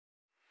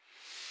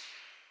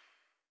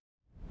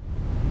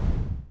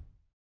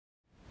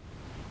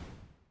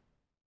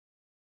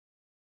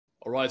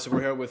All right, so we're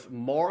here with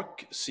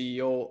Mark,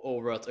 CEO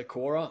over at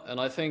Ecora,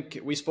 and I think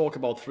we spoke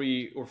about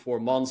 3 or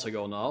 4 months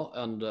ago now,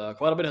 and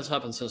quite a bit has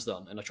happened since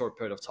then in a short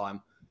period of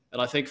time.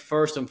 And I think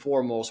first and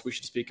foremost, we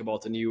should speak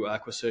about the new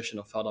acquisition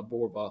of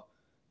Phalaborwa,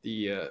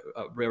 the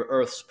rare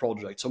earths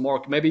project. So,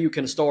 Mark, maybe you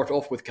can start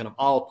off with kind of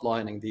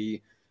outlining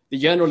the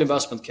general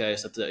investment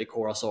case that the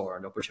Ecora saw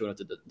and the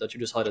opportunity that you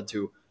decided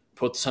to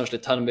put essentially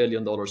 $10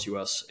 million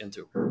US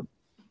into.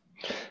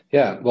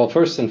 Yeah, well,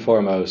 first and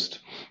foremost,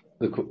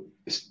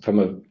 from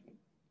a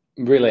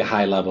really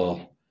high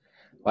level,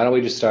 why don't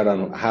we just start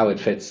on how it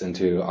fits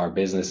into our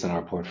business and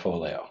our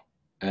portfolio?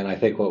 And I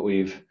think what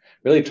we've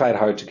really tried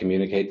hard to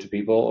communicate to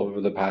people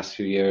over the past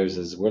few years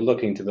is we're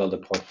looking to build a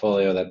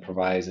portfolio that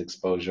provides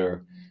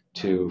exposure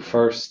to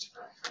first,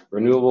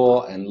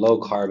 renewable and low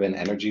carbon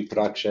energy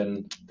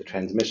production, the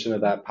transmission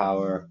of that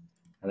power,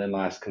 and then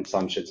last,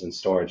 consumptions and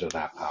storage of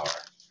that power.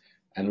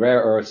 And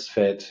rare earths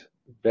fit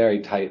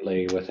very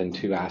tightly within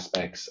two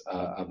aspects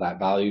of that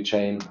value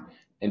chain,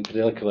 in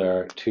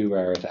particular, two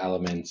rare earth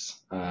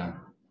elements, Nd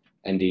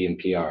and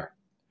Pr.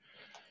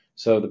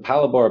 So the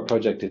Phalaborwa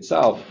project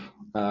itself,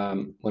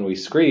 when we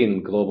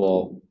screen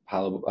global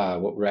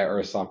rare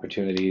earths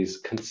opportunities,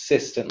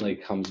 consistently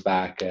comes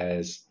back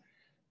as,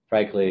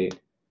 frankly,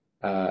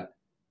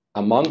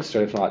 amongst,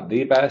 or if not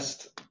the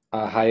best,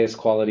 highest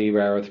quality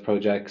rare earth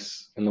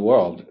projects in the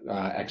world,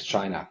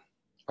 ex-China.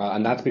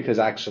 And that's because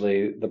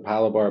actually the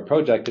Phalaborwa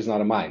project is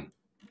not a mine.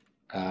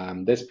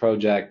 This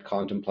project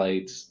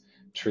contemplates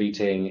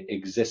treating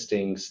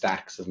existing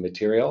stacks of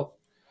material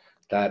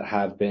that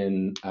have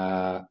been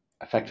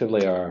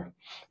effectively or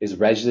is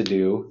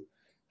residue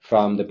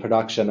from the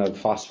production of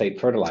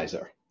phosphate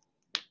fertilizer.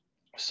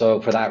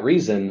 So for that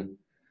reason,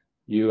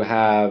 you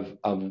have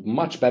a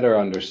much better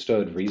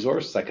understood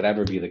resource that could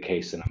ever be the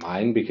case in a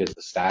mine because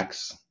the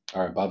stacks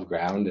are above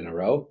ground in a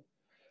row.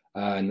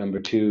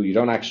 Number two, you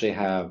don't actually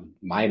have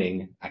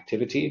mining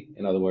activity.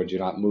 In other words, you're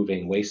not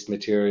moving waste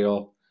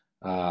material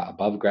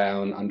above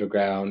ground,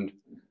 underground,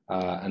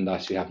 and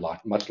thus you have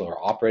much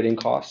lower operating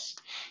costs,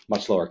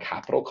 much lower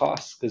capital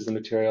costs because the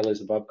material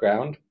is above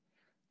ground.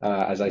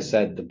 As I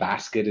said, the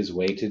basket is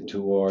weighted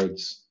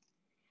towards,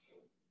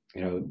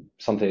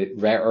 something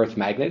rare earth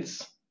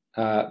magnets,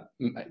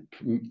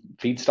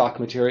 feedstock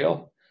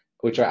material,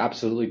 which are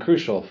absolutely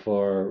crucial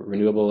for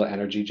renewable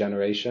energy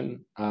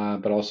generation,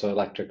 but also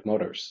electric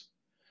motors.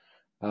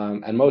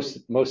 And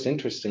most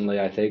interestingly,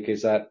 I think,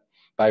 is that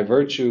by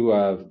virtue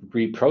of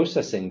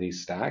reprocessing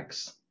these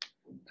stacks,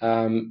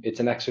 it's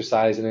an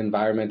exercise in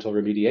environmental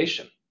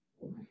remediation.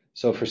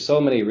 So for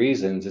so many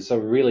reasons, it's a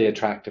really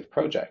attractive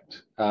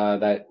project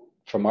that,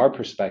 from our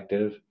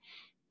perspective,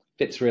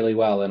 fits really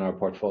well in our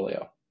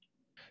portfolio.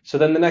 So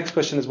then the next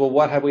question is, well,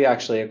 what have we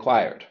actually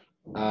acquired?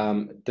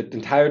 The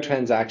entire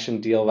transaction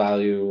deal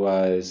value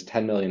was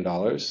 $10 million,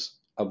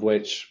 of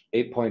which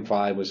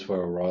 8.5 was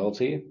for a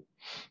royalty.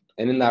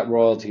 And in that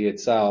royalty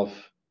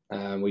itself,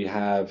 we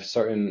have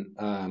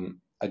certain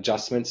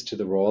adjustments to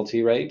the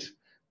royalty rate.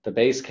 The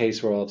base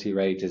case royalty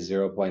rate is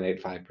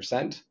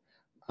 0.85%.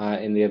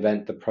 In the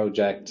event the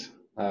project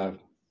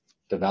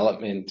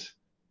development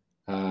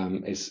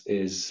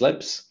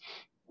slips,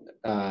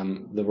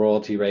 the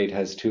royalty rate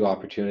has two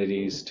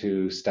opportunities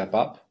to step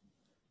up.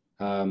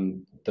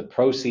 The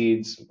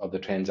proceeds of the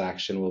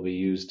transaction will be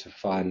used to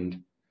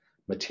fund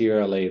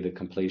materially the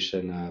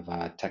completion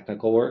of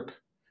technical work.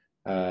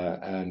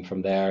 And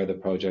from there, the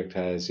project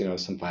has,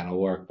 some final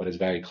work, but is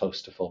very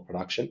close to full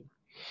production.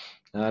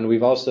 And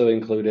we've also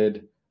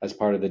included, as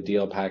part of the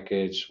deal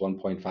package,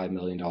 $1.5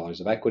 million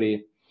of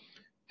equity.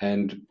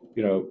 And,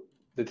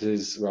 this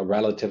is a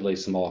relatively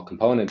small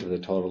component of the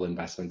total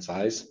investment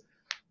size.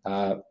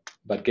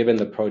 But given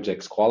the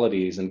project's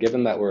qualities and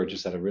given that we're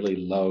just at a really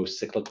low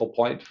cyclical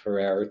point for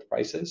rare earth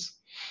prices,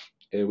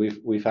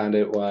 we found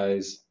it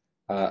was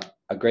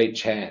a great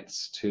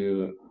chance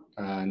to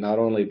not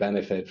only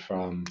benefit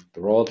from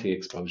the royalty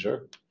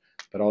exposure,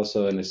 but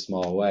also in a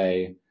small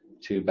way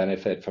to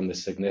benefit from the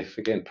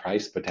significant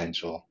price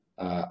potential,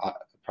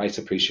 price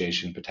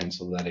appreciation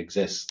potential that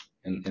exists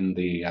in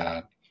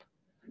the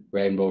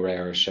Rainbow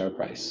Rare Earth share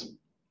price.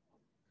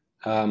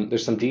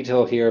 There's some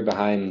detail here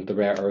behind the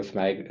rare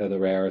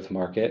earth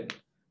market.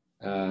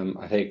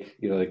 I think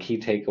the key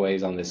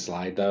takeaways on this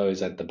slide, though,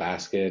 is that the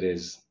basket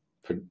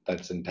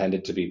that's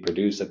intended to be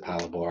produced at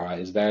Phalaborwa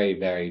is very,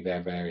 very,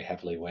 very, very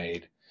heavily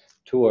weighed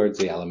towards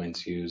the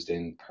elements used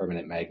in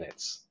permanent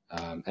magnets.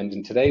 And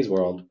in today's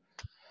world,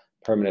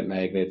 permanent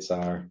magnets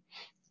are,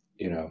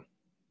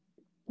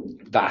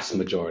 vast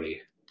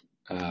majority.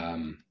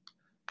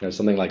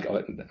 Something like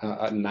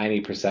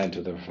 90%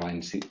 of the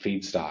refined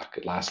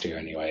feedstock last year,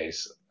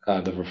 anyways,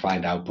 the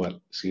refined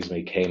output,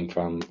 came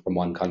from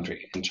one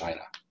country, in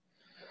China.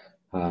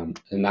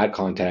 In that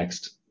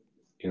context,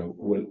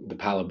 the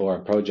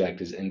Phalaborwa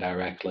project is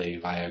indirectly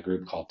via a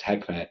group called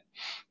TechMet,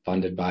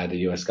 funded by the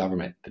U.S.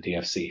 government, the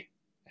DFC,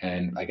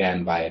 and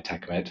again via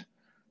TechMet,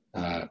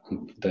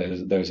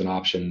 there's an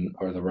option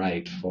or the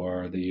right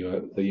for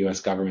the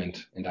U.S.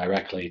 government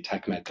indirectly,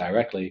 TechMet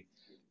directly,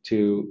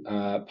 to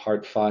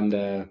part fund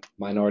a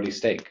minority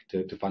stake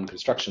to fund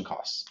construction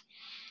costs.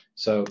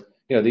 So,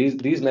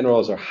 these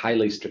minerals are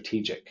highly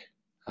strategic,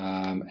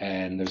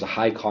 and there's a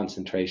high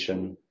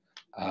concentration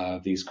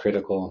of these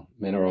critical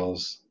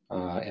minerals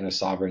in a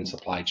sovereign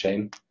supply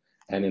chain.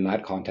 And in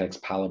that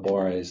context,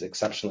 Phalaborwa is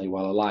exceptionally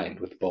well aligned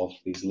with both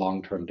these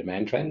long-term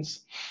demand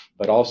trends,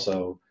 but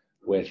also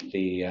with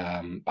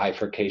the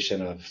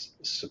bifurcation of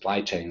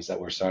supply chains that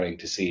we're starting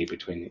to see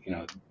between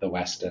the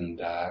West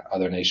and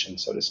other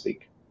nations, so to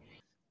speak.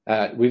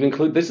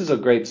 This is a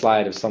great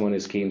slide if someone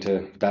is keen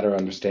to better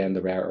understand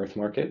the rare earth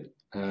market.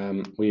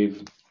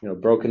 We've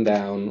broken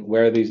down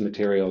where these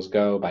materials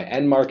go by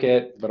end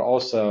market, but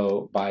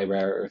also by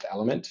rare earth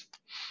element.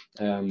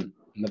 And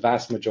the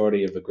vast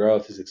majority of the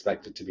growth is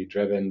expected to be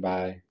driven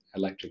by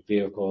electric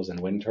vehicles and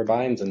wind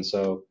turbines. And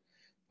so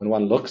when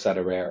one looks at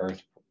a rare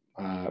earth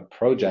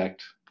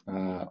project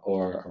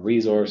or a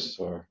resource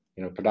or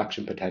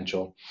production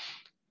potential,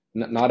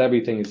 not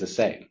everything is the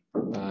same.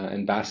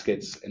 And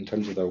baskets, in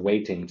terms of their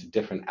weighting to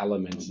different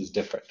elements, is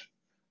different.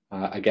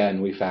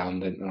 Again, we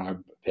found, in our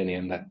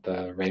opinion, that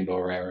the Rainbow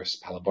Rare Earths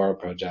Phalaborwa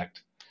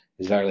project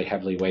is very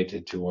heavily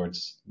weighted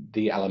towards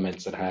the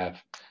elements that have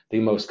the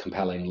most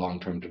compelling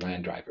long-term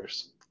demand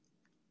drivers.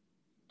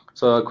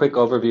 So a quick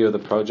overview of the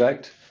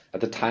project.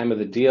 At the time of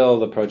the deal,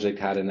 the project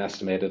had an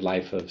estimated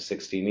life of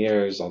 16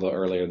 years, although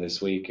earlier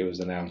this week it was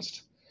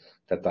announced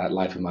that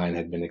life of mine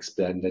had been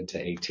extended to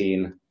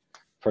 18.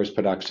 First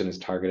production is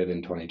targeted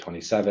in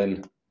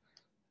 2027.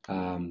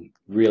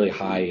 Really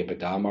high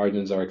EBITDA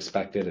margins are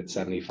expected at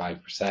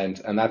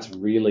 75%, and that's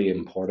really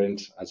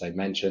important, as I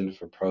mentioned,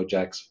 for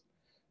projects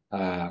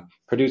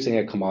producing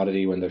a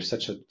commodity when there's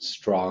such a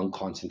strong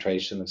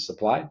concentration of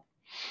supply.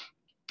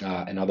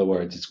 In other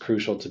words, it's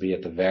crucial to be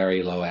at the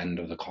very low end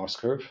of the cost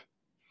curve.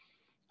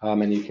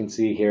 And you can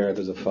see here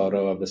there's a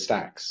photo of the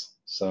stacks.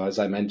 So as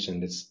I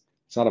mentioned, it's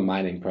not a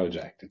mining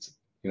project. It's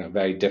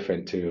very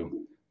different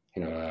to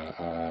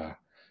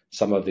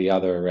some of the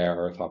other rare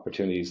earth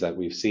opportunities that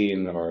we've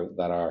seen or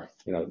that are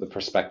the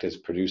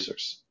prospective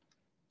producers.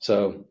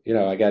 So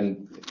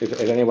again, if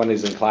anyone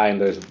is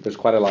inclined, there's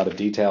quite a lot of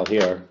detail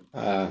here.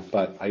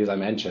 But as I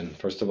mentioned,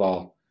 first of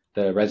all,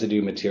 the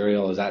residue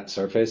material is at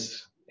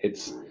surface.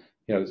 It's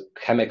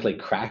chemically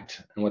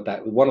cracked, and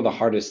one of the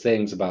hardest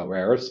things about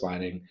rare earths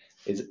mining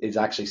is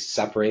actually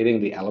separating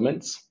the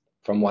elements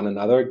from one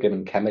another,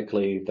 given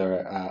chemically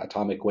their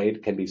atomic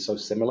weight can be so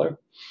similar.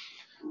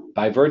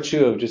 By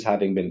virtue of just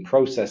having been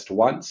processed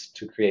once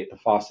to create the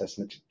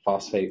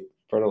phosphate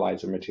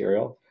fertilizer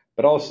material,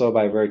 but also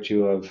by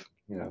virtue of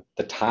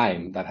the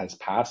time that has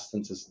passed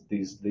since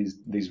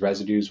these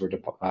residues were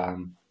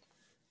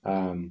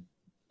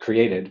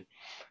created,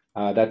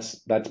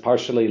 that's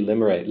partially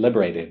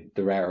liberated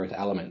the rare earth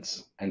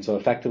elements. And so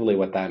effectively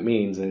what that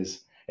means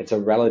is it's a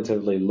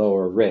relatively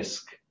lower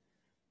risk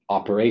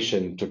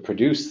operation to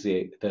produce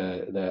the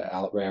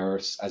rare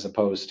earths as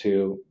opposed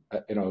to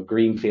a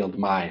greenfield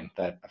mine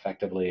that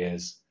effectively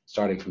is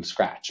starting from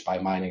scratch by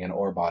mining an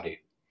ore body.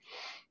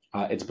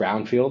 It's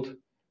brownfield,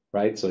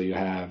 right? So you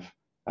have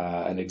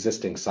an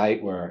existing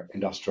site where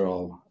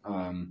industrial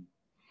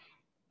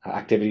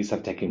activities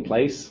have taken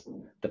place.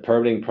 The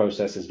permitting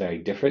process is very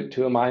different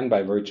to a mine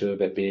by virtue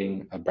of it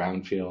being a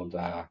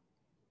brownfield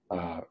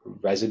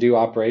residue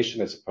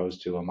operation as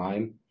opposed to a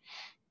mine.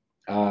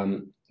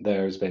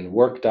 There's been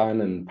work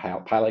done and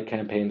pilot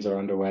campaigns are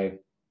underway.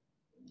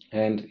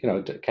 And,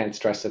 can't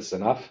stress this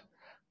enough.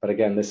 But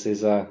again, this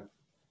is a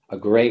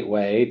great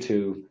way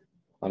to,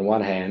 on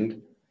one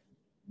hand,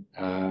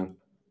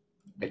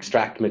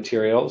 extract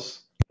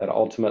materials that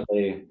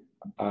ultimately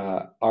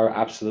are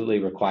absolutely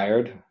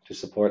required to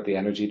support the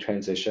energy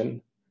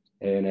transition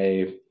in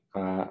a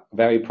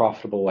very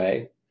profitable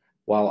way,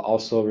 while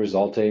also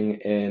resulting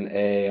in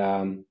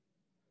and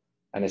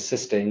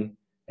assisting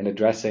in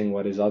addressing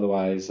what is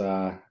otherwise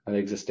an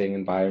existing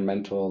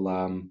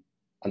environmental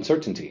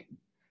uncertainty.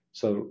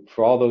 So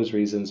for all those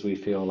reasons, we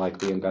feel like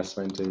the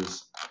investment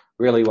is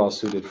really well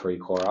suited for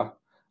Ecora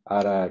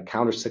at a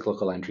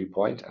counter-cyclical entry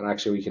point. And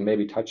actually, we can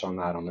maybe touch on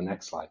that on the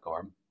next slide,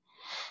 Gorm.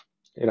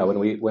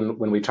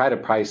 When we try to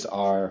price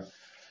our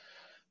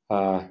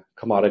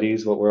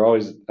commodities, what we're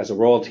always, as a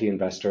royalty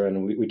investor,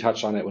 and we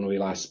touched on it when we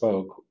last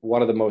spoke,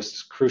 one of the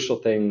most crucial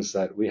things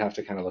that we have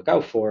to kind of look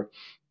out for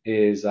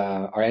is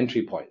our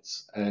entry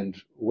points and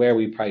where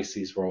we price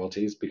these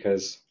royalties,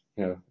 because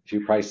if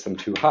you price them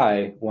too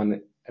high,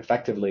 one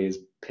effectively is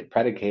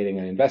predicating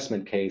an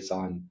investment case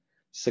on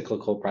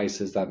cyclical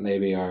prices that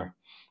maybe are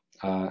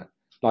not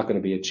going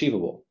to be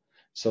achievable.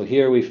 So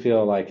here we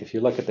feel like if you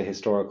look at the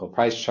historical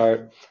price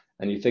chart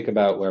and you think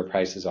about where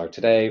prices are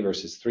today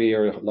versus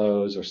 3-year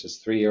lows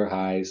versus 3-year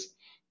highs,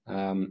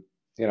 from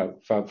an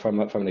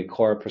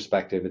Ecora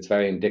perspective, it's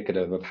very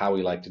indicative of how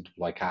we like to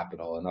deploy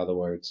capital. In other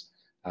words,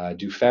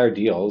 do fair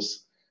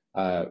deals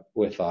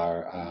with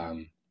our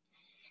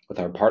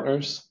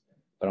partners,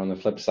 but on the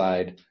flip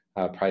side,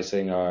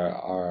 pricing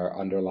our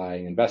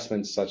underlying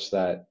investments such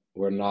that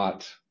we're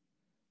not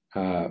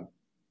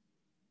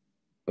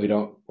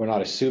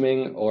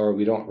assuming or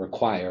we don't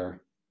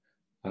require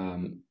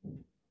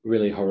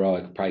really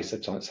heroic price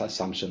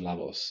assumption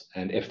levels.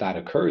 And if that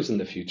occurs in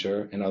the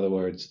future, in other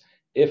words,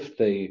 if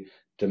the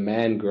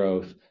demand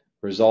growth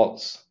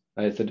results,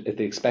 if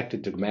the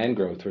expected demand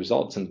growth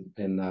results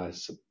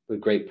in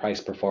great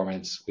price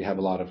performance, we have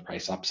a lot of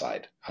price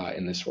upside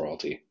in this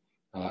royalty.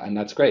 And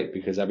that's great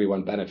because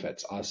everyone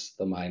benefits, us,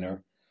 the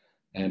miner,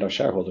 and our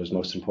shareholders,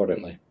 most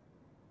importantly.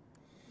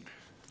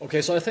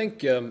 Okay, so I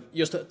think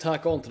just to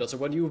tack on to that, so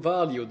when you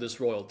value this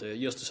royalty,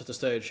 just to set the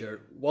stage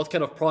here, what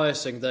kind of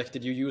pricing deck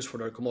did you use for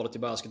the commodity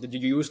basket? Did you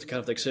use the kind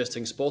of the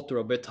existing spot or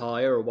a bit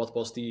higher, or what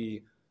was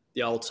the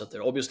outset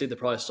there? Obviously, the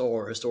prices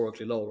are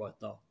historically low right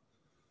now.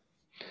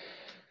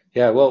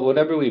 Yeah, well,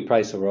 whenever we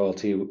price a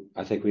royalty,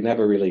 I think we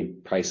never really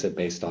price it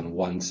based on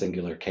one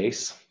singular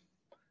case.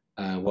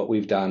 What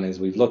we've done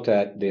is we've looked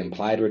at the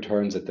implied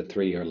returns at the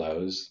 3-year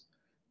lows.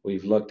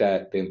 We've looked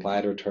at the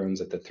implied returns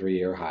at the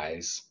 3-year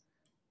highs.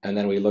 And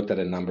then we looked at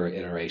a number of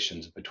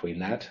iterations between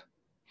that.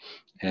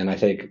 And I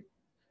think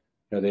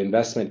the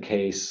investment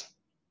case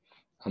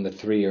on the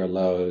 3-year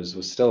lows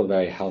was still a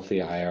very healthy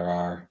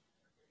IRR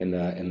in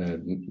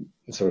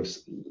the sort of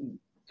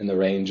in the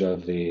range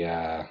of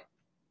the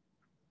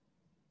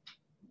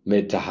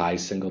mid to high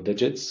single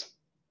digits.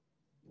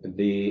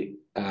 The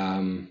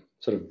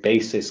sort of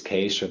basis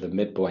case or the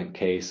midpoint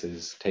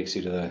case takes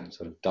you to the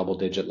sort of double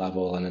digit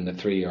level, and then the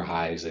 3-year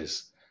highs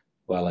is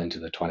well into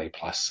the 20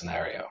 plus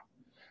scenario.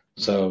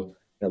 So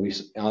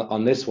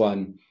on this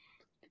one,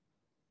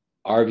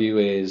 our view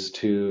is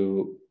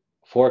to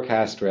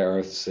forecast rare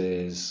earths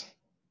is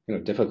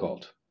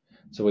difficult.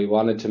 So we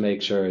wanted to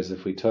make sure is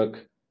if we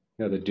took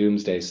the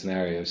doomsday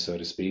scenario, so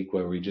to speak,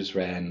 where we just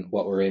ran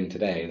what we're in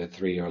today, the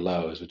 3-year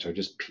lows, which are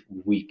just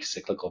weak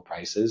cyclical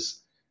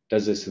prices.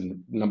 Does this,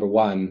 number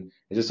one,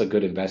 is this a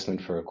good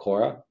investment for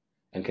Ecora?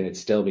 And can it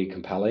still be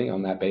compelling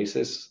on that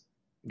basis?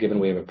 Given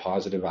we have a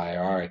positive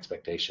IRR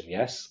expectation,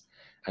 yes.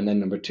 And then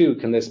number two,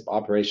 can this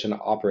operation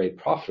operate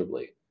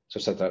profitably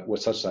such that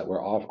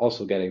we're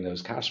also getting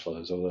those cash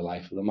flows over the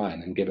life of the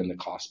mine? And given the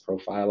cost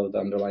profile of the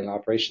underlying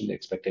operation, the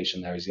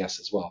expectation there is yes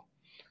as well.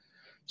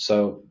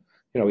 So,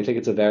 we think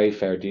it's a very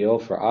fair deal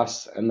for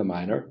us and the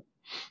miner.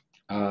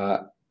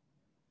 The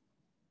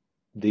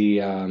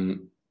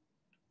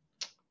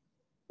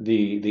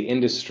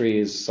industry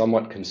is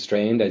somewhat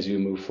constrained as you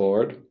move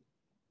forward,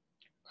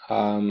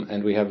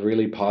 and we have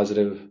really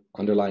positive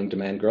underlying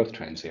demand growth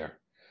trends here.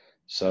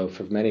 So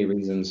for many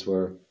reasons,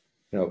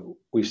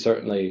 we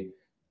certainly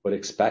would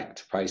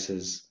expect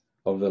prices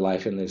over the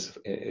life of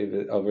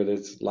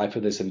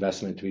this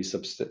investment to be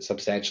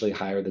substantially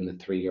higher than the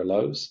 3-year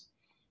lows.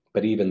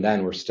 But even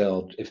then,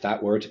 if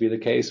that were to be the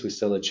case, we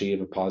still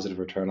achieve a positive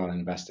return on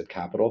invested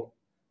capital.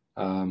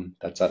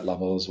 That's at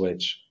levels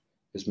which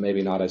is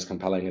maybe not as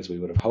compelling as we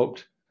would have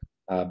hoped,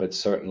 but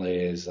certainly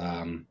is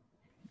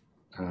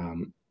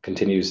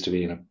continues to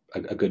be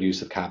a good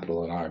use of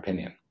capital in our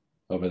opinion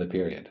over the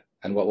period.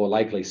 And what we'll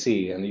likely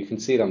see, and you can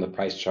see it on the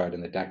price chart in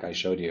the deck I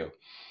showed you,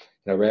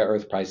 rare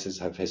earth prices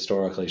have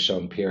historically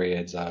shown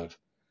periods of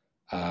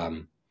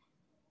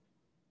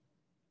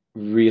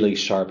really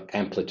sharp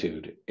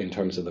amplitude in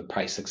terms of the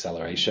price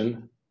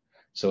acceleration.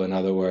 So in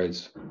other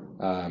words,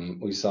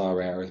 we saw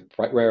rare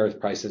earth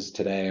prices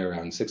today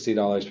around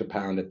 $60 per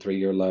pound at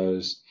 3-year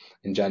lows.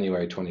 In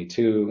January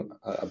 22,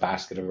 a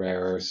basket of rare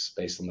earths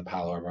based on the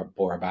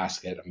Phalaborwa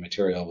basket of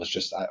material was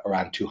just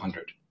around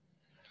 200.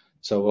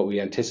 So what we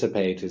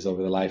anticipate is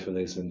over the life of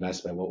this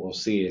investment, what we'll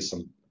see is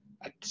some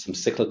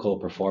cyclical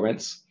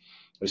performance.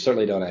 We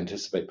certainly don't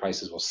anticipate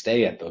prices will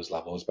stay at those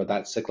levels, but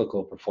that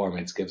cyclical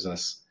performance gives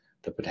us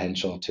the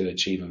potential to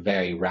achieve a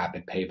very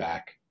rapid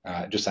payback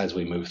just as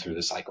we move through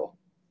the cycle.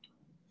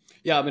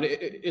 Yeah, I mean,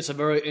 it's a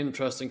very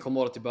interesting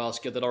commodity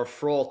basket that are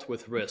fraught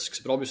with risks,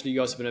 but obviously you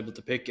guys have been able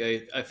to pick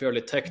a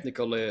fairly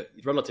technically,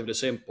 relatively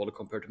simple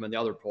compared to many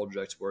other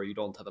projects where you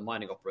don't have a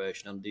mining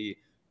operation and the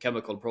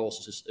chemical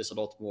process is a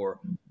lot more,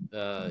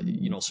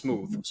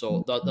 smooth.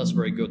 So that's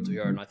very good to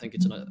hear, and I think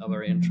it's a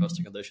very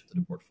interesting addition to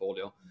the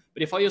portfolio.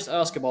 But if I just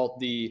ask about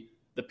the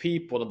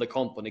people and the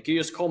company, can you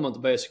just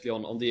comment basically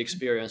on the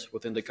experience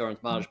within the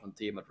current management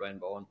team at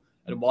Rainbow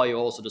and why you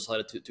also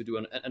decided to do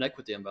an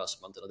equity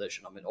investment in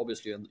addition? I mean,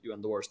 obviously you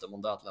endorse them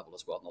on that level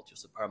as well, not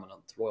just a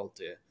permanent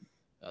royalty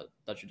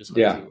that you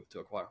decided to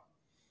acquire.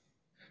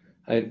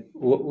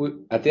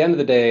 At the end of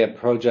the day, a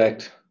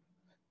project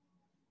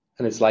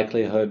and its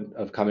likelihood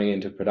of coming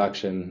into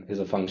production is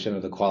a function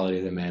of the quality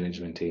of the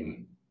management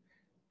team.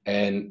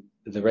 And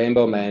the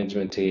Rainbow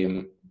management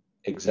team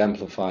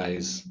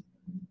exemplifies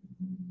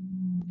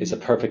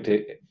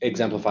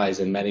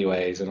in many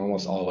ways and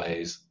almost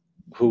always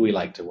who we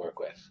like to work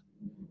with.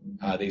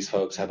 These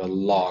folks have a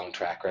long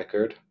track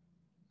record,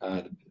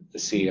 the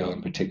CEO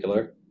in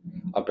particular,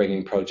 of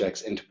bringing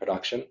projects into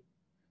production.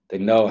 They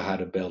know how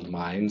to build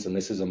mines, and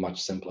this is a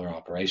much simpler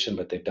operation,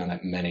 but they've done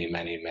it many,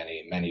 many,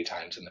 many, many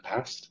times in the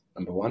past,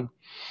 number one.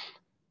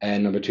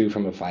 And number two,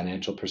 from a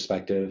financial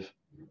perspective,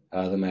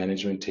 the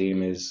management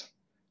team is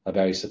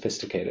very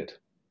sophisticated.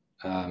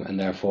 And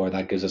therefore,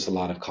 that gives us a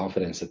lot of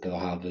confidence that they'll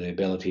have the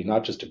ability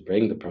not just to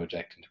bring the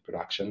project into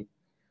production,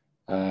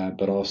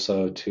 but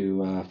also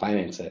to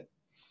finance it.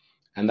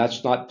 And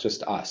that's not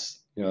just us.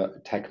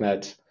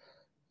 TechMet,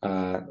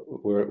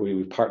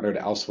 we've partnered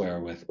elsewhere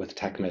with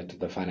TechMet,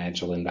 the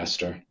financial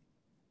investor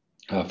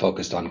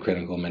focused on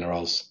critical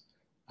minerals.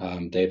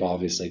 They've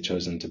obviously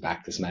chosen to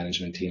back this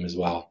management team as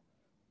well.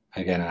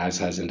 Again, as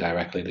has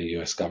indirectly the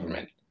US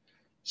government.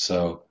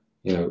 So,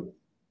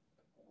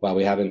 while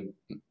we haven't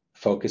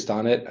focused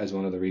on it as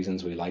one of the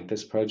reasons we like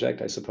this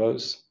project, I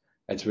suppose,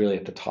 it's really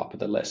at the top of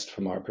the list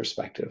from our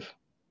perspective.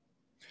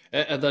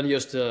 And then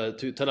just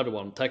to tell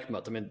everyone,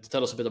 TechMet, I mean,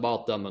 tell us a bit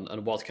about them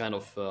and what kind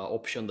of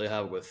option they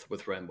have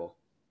with Rainbow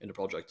in the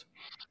project.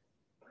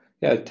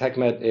 Yeah,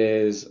 TechMet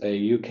is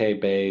a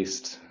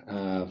UK-based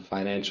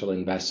financial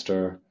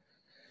investor,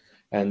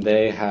 and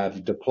they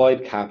have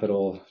deployed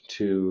capital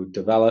to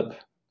develop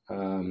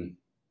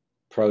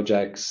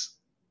projects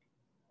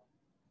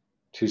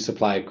to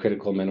supply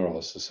critical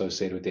minerals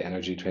associated with the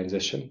energy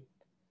transition.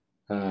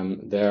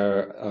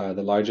 They're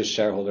the largest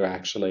shareholder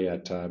actually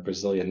at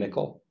Brazilian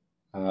Nickel,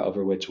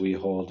 over which we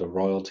hold a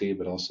royalty,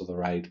 but also the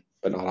right,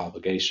 but not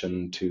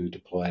obligation, to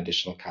deploy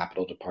additional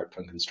capital to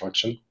part-fund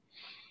construction.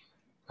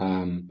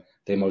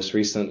 They most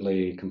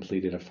recently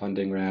completed a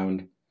funding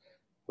round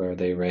where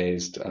they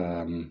raised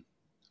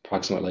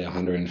approximately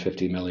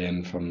 150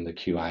 million from the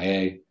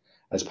QIA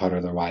as part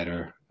of the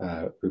wider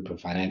group of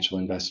financial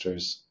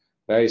investors.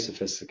 Very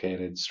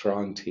sophisticated,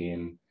 strong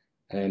team,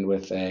 and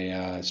with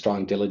a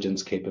strong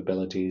diligence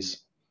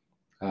capabilities,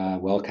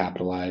 well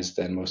capitalized,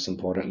 and most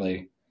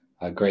importantly,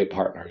 great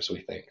partners.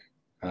 We think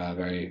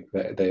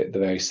the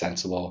very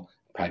sensible,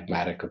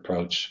 pragmatic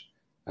approach,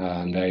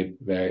 and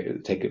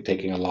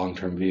taking a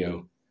long-term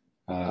view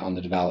on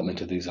the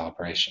development of these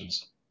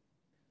operations.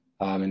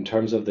 In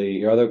terms of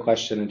your other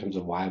question, in terms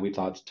of why we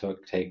thought to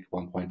take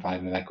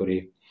 1.5 of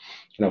equity,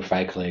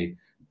 frankly,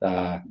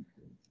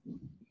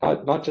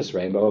 not just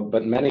Rainbow,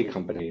 but many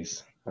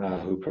companies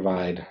who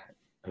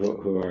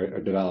are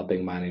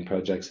developing mining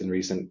projects in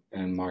recent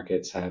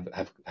markets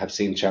have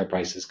seen share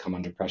prices come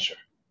under pressure,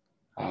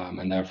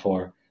 and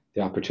therefore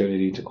the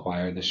opportunity to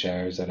acquire the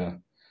shares at a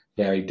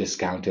very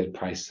discounted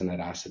price to net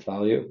asset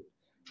value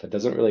that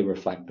doesn't really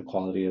reflect the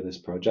quality of this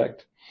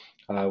project,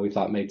 we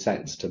thought made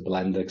sense to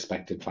blend the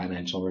expected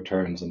financial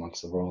returns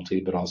amongst the royalty,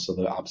 but also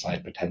the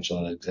upside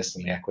potential that exists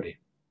in the equity.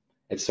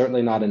 It's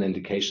certainly not an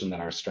indication that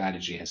our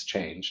strategy has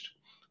changed.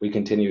 We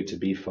continue to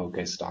be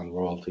focused on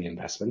royalty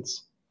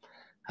investments.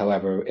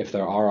 However, if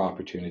there are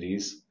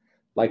opportunities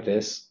like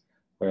this,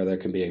 where there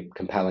can be a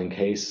compelling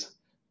case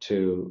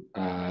to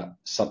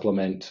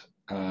supplement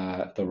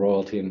the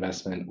royalty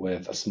investment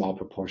with a small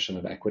proportion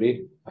of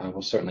equity,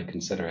 we'll certainly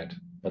consider it.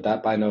 But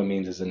that by no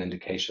means is an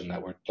indication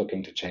that we're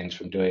looking to change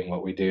from doing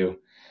what we do,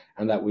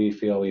 and that we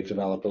feel we've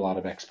developed a lot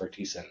of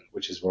expertise in,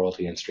 which is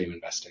royalty and stream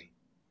investing.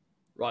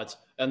 Right.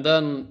 And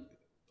then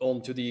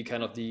on to the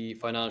kind of the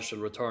financial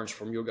returns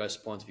from your guys'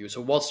 point of view.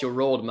 So what's your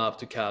roadmap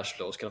to cash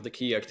flows, kind of the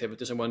key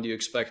activities, and when do you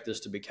expect this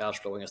to be cash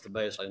flowing as the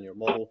baseline in your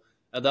model?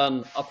 And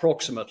then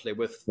approximately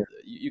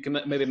you can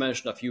maybe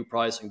mention a few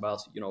pricing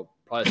baskets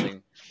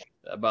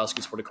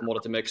for the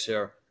commodity mix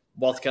here.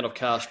 What kind of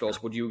cash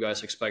flows would you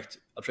guys expect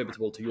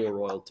attributable to your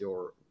royalty,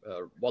 or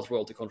what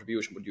royalty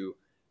contribution would you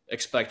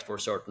expect for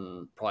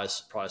certain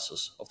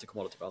prices of the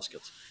commodity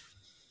basket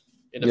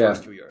in the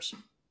first few years?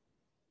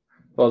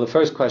 Well, the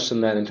first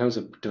question then, in terms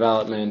of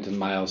development and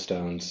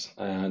milestones,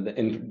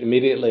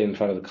 immediately in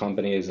front of the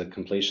company is a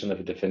completion of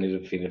a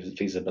definitive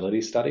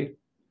feasibility study,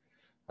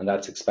 and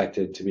that's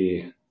expected to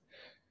be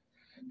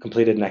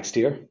completed next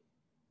year.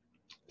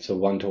 So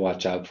one to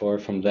watch out for.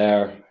 From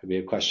there, it'll be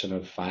a question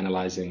of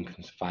finalizing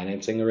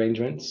financing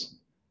arrangements,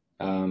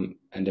 and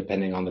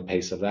depending on the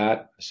pace of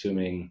that,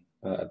 assuming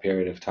a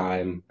period of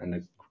time, and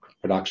the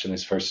production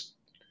is first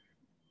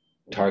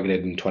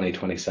targeted in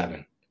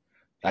 2027.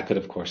 That could,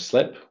 of course,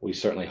 slip. We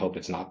certainly hope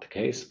it's not the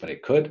case, but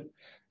it could.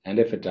 And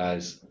if it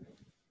does,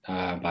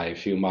 by a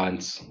few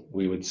months,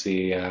 we would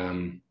see,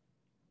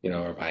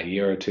 or by a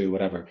year or two,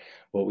 whatever,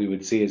 what we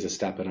would see is a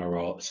step up in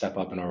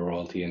our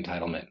royalty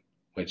entitlement,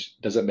 which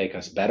doesn't make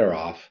us better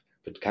off,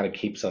 but kind of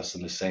keeps us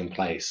in the same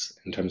place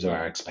in terms of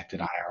our expected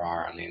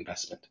IRR on the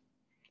investment.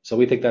 So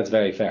we think that's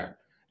very fair.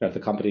 If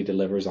the company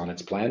delivers on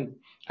its plan,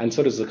 and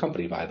so does the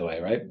company, by the way,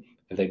 right?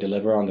 If they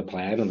deliver on the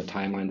plan and the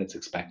timeline that's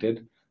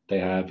expected, they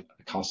have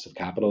a cost of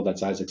capital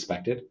that's as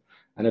expected.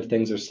 And if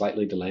things are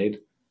slightly delayed,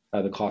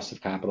 the cost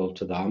of capital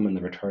to them and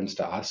the returns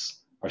to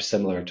us are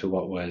similar to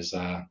what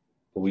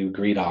we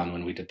agreed on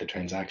when we did the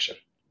transaction.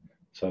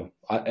 So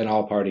in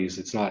all parties,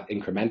 it's not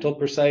incremental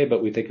per se,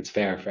 but we think it's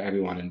fair for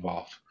everyone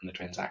involved in the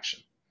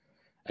transaction.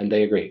 And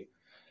they agree.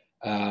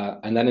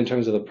 And then in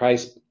terms of the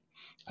price,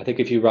 I think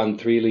if you run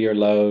 3-year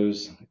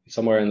lows,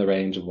 somewhere in the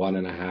range of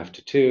 1.5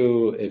 to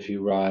 2, if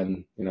you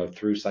run,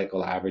 through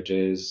cycle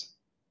averages,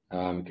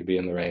 it could be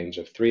in the range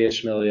of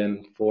 3-ish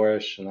million,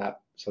 4-ish, and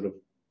that sort of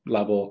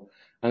level.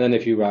 And then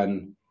if you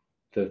run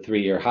the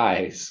 3-year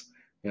highs,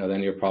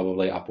 then you're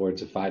probably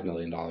upwards of $5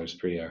 million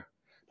per year.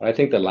 But I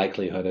think the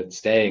likelihood of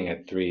staying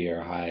at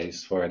 3-year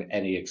highs for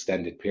any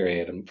extended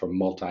period and for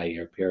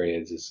multi-year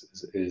periods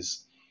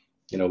is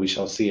we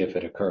shall see if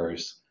it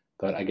occurs.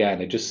 But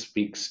again, it just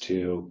speaks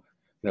to,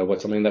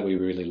 what's something that we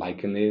really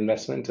like in the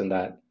investment, and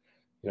that,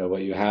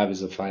 what you have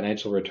is a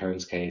financial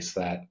returns case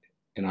that,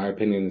 in our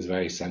opinion, is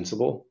very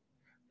sensible,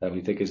 that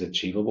we think is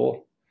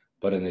achievable.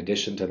 But in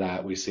addition to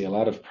that, we see a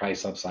lot of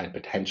price upside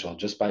potential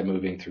just by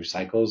moving through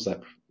cycles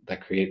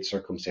that create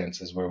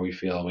circumstances where we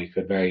feel we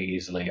could very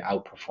easily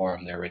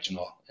outperform the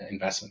original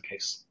investment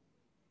case.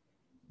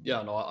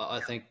 Yeah, no,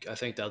 I think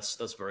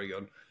that's very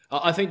good.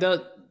 I think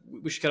that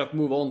we should kind of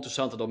move on to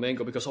Santo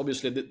Domingo, because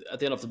obviously at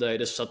the end of the day,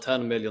 this is a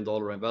 $10 million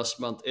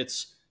investment.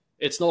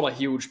 It's not a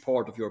huge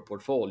part of your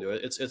portfolio.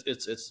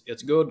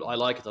 It's good. I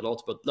like it a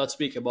lot. But let's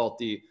speak about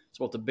the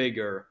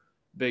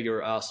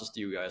bigger assets that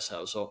you guys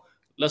have. So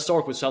let's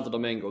start with Santo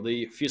Domingo.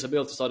 The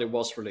feasibility study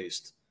was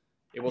released.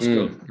 It was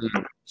good.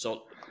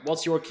 So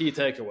what's your key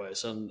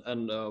takeaways? And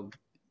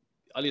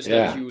at least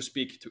let you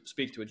speak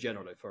to it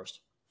generally first.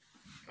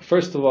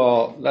 First of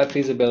all, that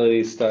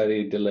feasibility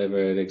study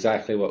delivered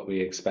exactly what we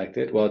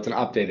expected. Well, it's an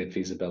updated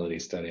feasibility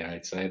study,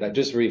 I'd say, that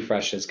just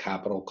refreshes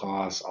capital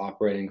costs,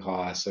 operating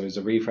costs. So there's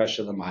a refresh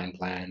of the mine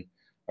plan,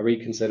 a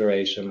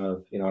reconsideration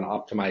of, an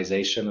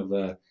optimization of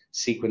the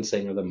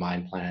sequencing of the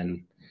mine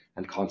plan,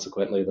 and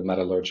consequently the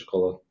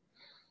metallurgical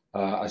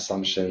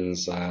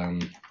assumptions.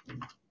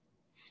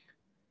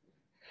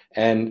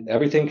 And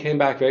everything came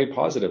back very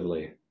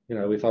positively.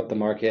 We thought the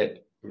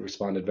market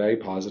responded very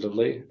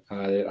positively.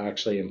 It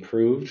actually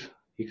improved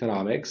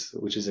economics,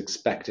 which is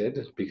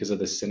expected because of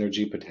the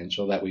synergy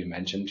potential that we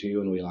mentioned to you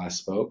when we last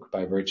spoke,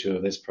 by virtue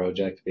of this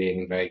project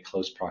being in very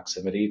close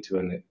proximity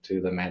to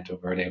the Manto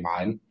Verde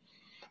mine.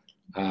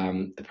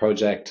 The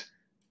project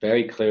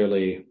very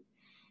clearly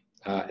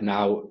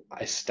now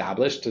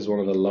established as one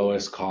of the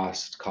lowest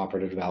cost copper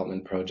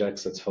development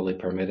projects that's fully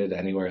permitted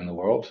anywhere in the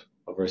world,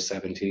 over a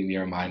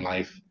 17-year mine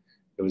life.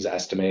 It was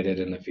estimated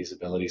in the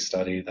feasibility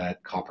study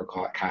that copper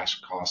cash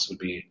costs would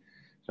be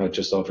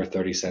just over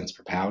 30 cents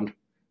per pound.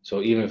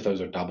 So even if those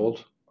are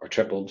doubled or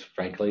tripled,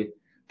 frankly,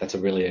 that's a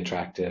really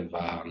attractive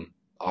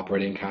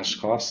operating cash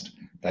cost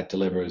that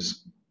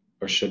delivers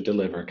or should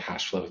deliver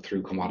cash flow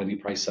through commodity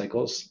price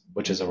cycles,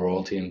 which as a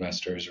royalty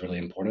investor is really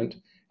important.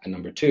 And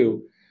number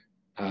two,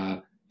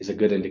 is a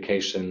good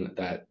indication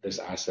that this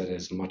asset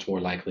is much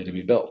more likely to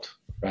be built,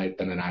 right,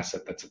 than an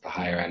asset that's at the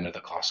higher end of the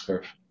cost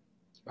curve.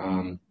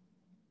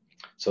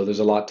 So there's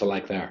a lot to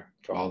like there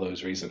for all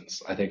those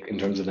reasons. I think in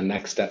terms of the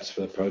next steps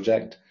for the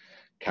project,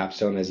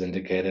 Capstone has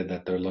indicated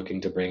that they're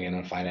looking to bring in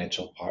a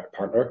financial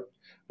partner,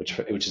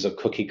 which is a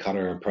cookie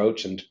cutter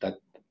approach, and that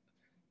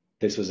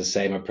this was the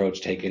same approach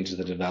taken to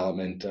the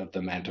development of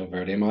the Manto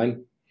Verde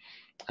mine.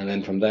 And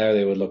then from there,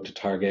 they would look to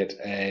target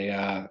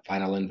a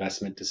final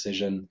investment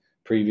decision,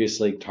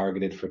 previously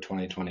targeted for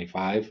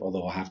 2025,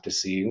 although we'll have to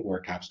see where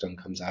Capstone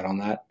comes out on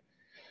that.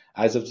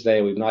 As of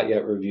today, we've not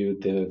yet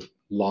reviewed the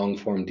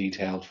long-form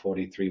detailed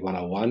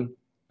 43-101.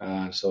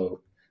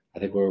 So I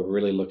think we're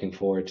really looking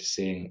forward to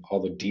seeing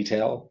all the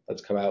detail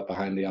that's come out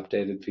behind the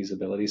updated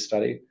feasibility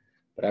study.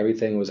 But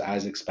everything was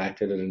as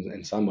expected, and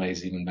in some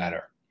ways even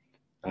better.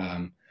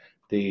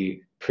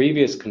 The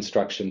previous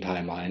construction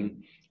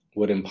timeline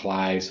would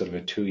imply sort of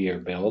a 2-year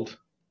build.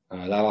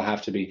 That'll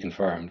have to be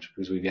confirmed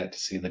because we've yet to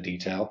see the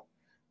detail.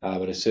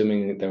 But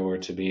assuming there were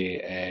to be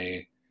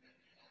a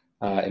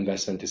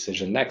investment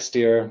decision next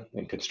year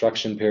in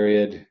construction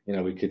period,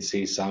 we could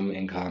see some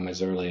income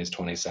as early as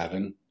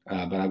 27,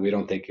 but we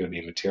don't think it would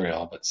be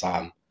material, but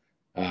some.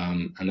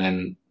 And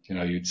then,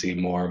 you'd see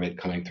more of it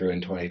coming through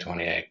in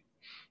 2028.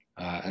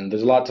 And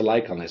there's a lot to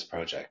like on this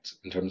project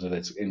in terms of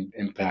its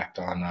impact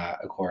on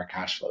Ecora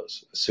cash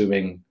flows,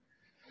 assuming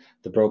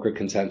the broker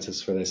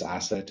consensus for this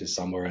asset is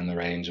somewhere in the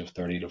range of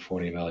 $30 to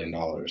 $40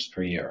 million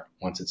per year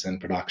once it's in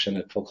production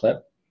at full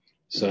clip.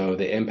 So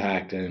the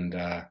impact and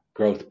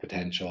growth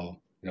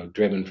potential,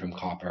 driven from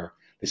copper,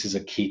 this is a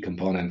key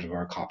component of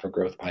our copper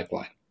growth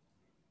pipeline.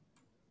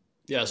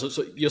 Yeah, so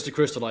just to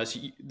crystallize,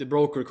 the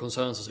broker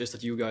consensus is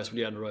that you guys will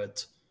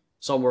generate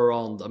somewhere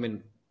around,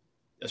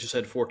 as you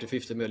said,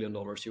 $40-50 million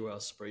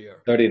US per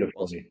year. 30 to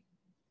 40.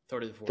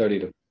 30 to 40. 30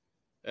 to.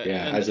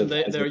 Yeah, and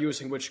they're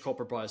using which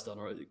copper price then?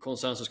 Or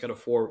consensus kind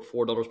of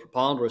 $4 per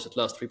pound, or is it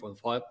less,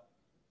 3.5?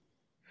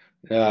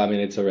 Yeah,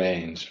 it's a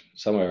range,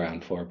 somewhere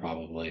around 4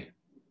 probably.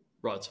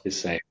 Right. Is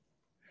safe.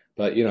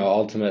 But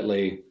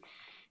ultimately,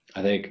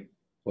 I think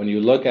when you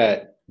look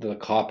at the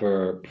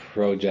copper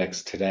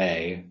projects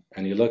today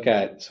and you look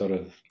at sort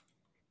of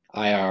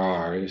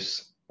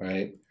IRRs,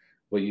 right,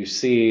 what you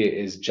see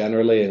is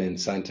generally an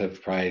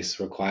incentive price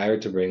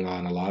required to bring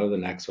on a lot of the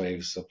next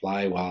wave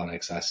supply well in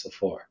excess of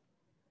 4.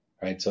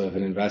 Right, so if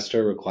an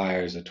investor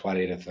requires a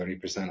 20 to 30%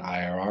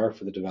 IRR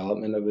for the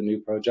development of a new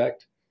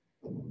project,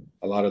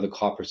 a lot of the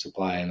copper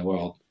supply in the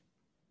world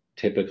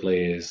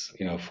typically is,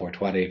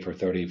 420,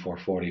 430,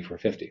 440,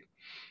 450.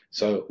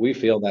 So we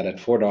feel that at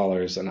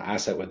 $4, an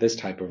asset with this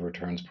type of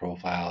returns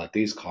profile at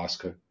these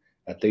costs,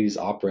 at these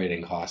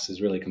operating costs, is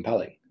really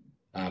compelling.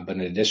 But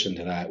in addition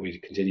to that, we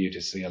continue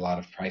to see a lot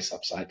of price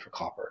upside for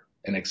copper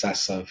in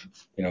excess of,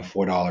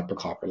 $4 per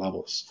copper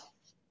levels.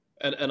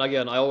 And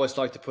again, I always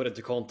like to put it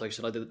into context,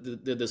 and I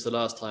did this the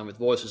last time with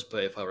Voisey's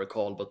Bay, if I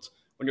recall. But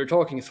when you're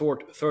talking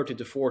 $30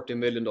 to $40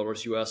 million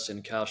US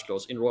in cash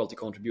flows in royalty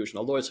contribution,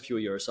 although it's a few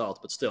years out,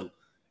 but still,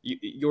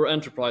 your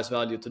enterprise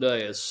value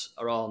today is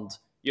around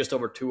just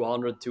over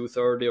 200,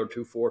 230, or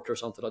 240 or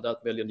something like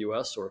that million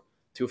US, or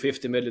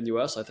 250 million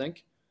US, I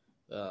think.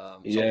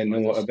 Yeah, no,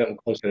 like a bit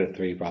closer to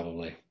three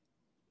probably.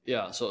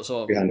 Yeah, so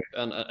 300.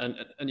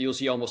 and you'll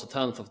see almost a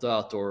tenth of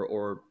that,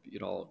 or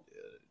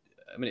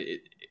I mean,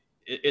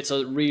 it's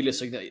a really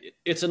significant.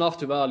 It's enough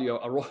to value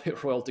a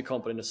royalty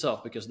company in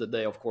itself, because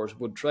they, of course,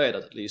 would trade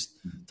at least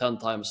 10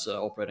 times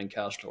operating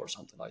cash flow or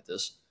something like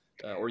this,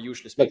 or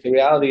usually Look, the speaking,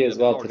 reality even a as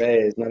bit well larger. today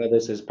is none of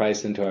this is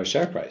priced into our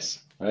share price,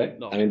 right? I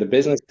No, mean, the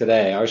business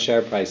today, our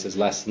share price is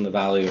less than the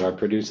value of our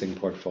producing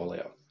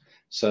portfolio.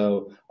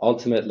 So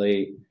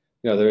ultimately,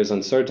 there is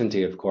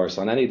uncertainty, of course,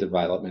 on any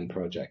development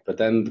project. But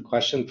then the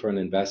question for an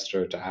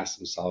investor to ask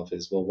himself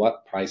is, well,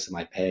 what price am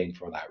I paying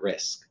for that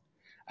risk?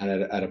 And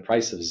at a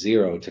price of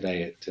zero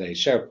today, today's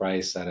share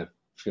price at a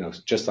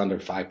just under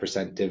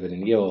 5%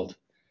 dividend yield,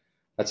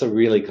 that's a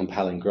really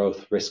compelling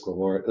growth risk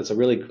reward. That's a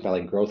really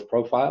compelling growth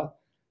profile.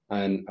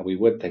 And we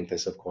would think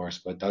this, of course,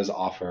 but does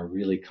offer a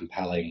really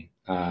compelling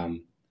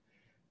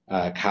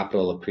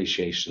capital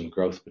appreciation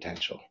growth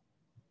potential.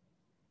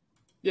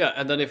 yeah,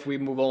 and then if we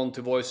move on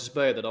to Voisey's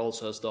Bay, that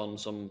also has done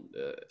some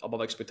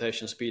above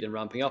expectation speed and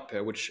ramping up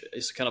here, which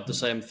is kind of the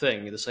same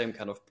thing, the same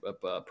kind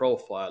of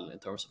profile in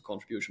terms of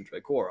contribution to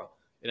Ecora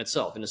in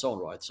itself, in its own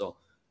right. So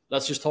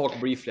let's just talk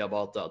briefly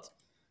about that.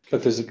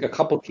 But there's a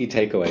couple key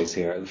takeaways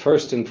here.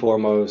 First and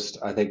foremost,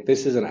 I think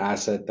this is an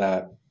asset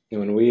that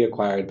when we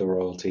acquired the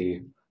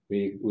royalty,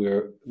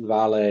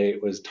 Vale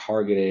was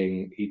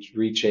targeting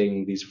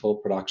reaching these full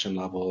production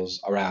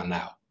levels around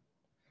now.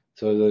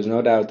 So there's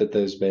no doubt that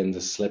there's been the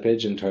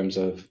slippage in terms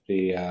of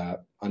the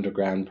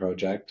underground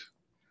project,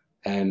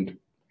 and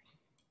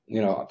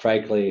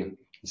frankly,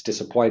 it's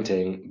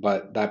disappointing.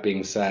 But that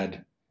being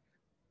said,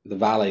 the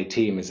Vale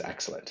team is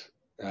excellent.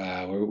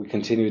 We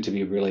continue to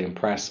be really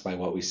impressed by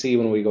what we see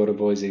when we go to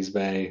Voisey's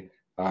Bay.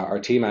 Our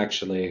team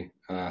actually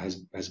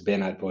has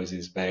been at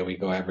Voisey's Bay. We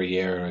go every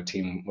year. Our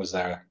team was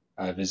there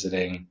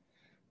visiting,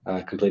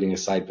 completing a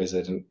site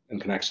visit in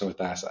connection with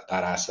that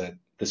asset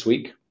this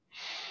week.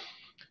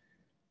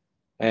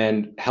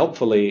 And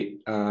helpfully,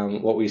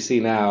 what we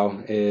see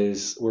now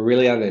is we're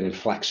really at an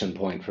inflection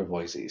point for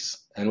Voisey's.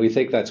 And we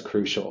think that's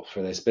crucial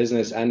for this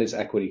business and its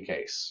equity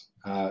case.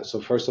 So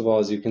first of all,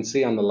 as you can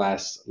see on the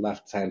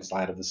left-hand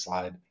side of the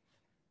slide,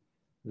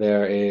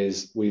 there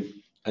is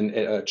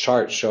a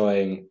chart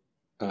showing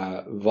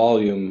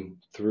volume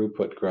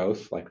throughput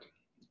growth, like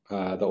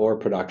the ore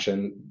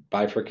production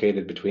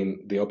bifurcated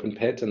between the open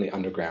pit and the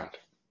underground.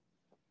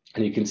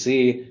 And you can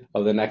see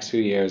over the next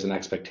few years an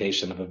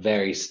expectation of a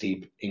very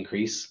steep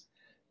increase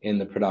in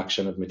the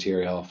production of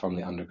material from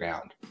the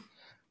underground,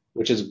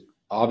 which is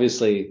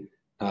obviously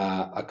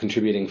a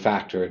contributing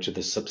factor to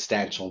the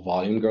substantial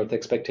volume growth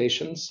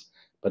expectations.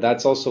 But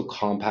that's also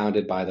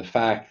compounded by the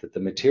fact that the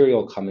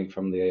material coming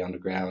from the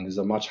underground is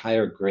a much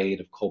higher grade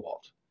of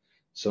cobalt.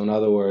 So in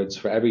other words,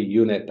 for every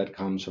unit that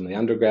comes from the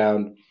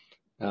underground,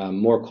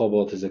 more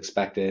cobalt is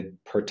expected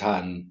per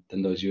ton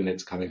than those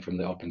units coming from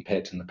the open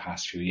pit in the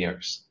past few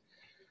years.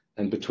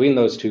 And between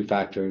those two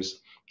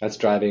factors, that's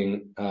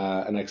driving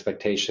an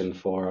expectation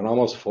for an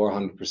almost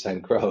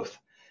 400% growth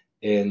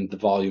in the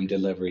volume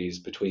deliveries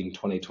between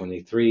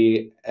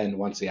 2023 and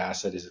once the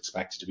asset is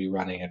expected to be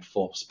running at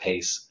full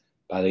pace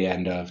by the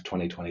end of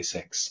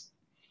 2026.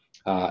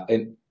 Let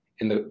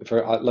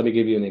me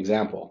give you an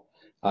example.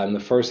 In the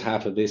first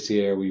half of this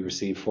year, we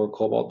received 4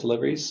 cobalt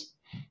deliveries.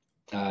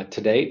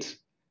 To date,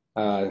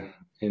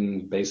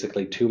 in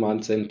basically 2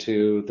 months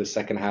into the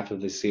second half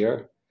of this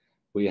year,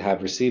 we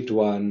have received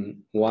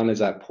one. One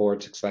is at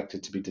port,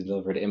 expected to be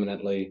delivered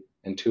imminently,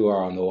 and 2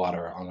 are on the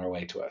water on their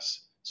way to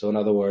us. So in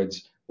other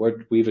words,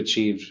 we've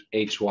achieved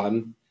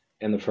H1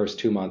 in the first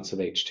 2 months of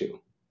H2.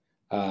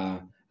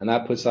 And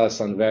that puts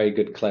us on a very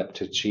good clip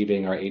to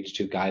achieving our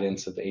H2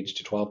 guidance of 8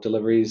 to 12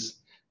 deliveries.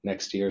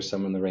 Next year,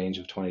 somewhere in the range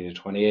of 20 to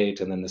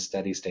 28, and then the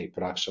steady state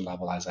production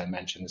level, as I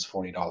mentioned, is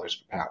 $40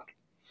 per pound.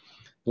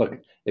 Look,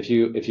 if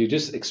you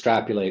just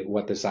extrapolate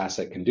what this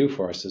asset can do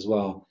for us as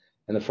well,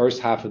 in the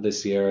first half of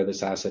this year,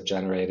 this asset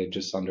generated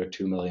just under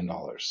 $2 million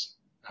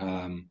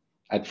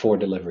at 4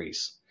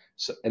 deliveries.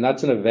 So, and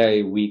that's in a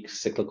very weak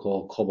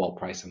cyclical cobalt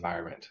price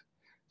environment.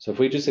 So if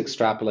we just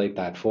extrapolate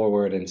that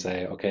forward and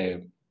say,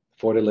 okay,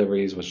 4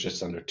 deliveries was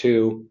just under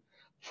 2,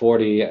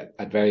 40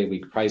 at very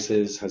weak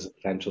prices has the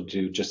potential to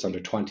do just under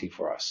 20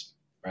 for us,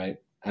 right?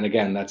 And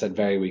again, that's at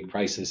very weak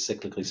prices,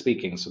 cyclically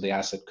speaking, so the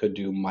asset could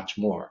do much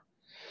more.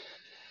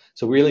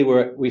 So really,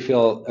 we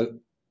feel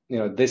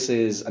this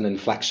is an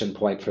inflection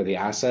point for the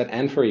asset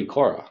and for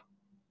Ecora.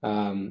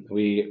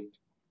 We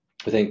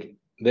think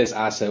this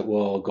asset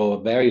will go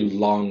a very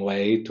long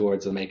way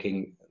towards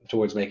making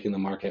the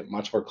market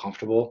much more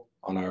comfortable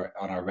on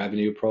our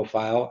revenue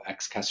profile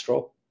ex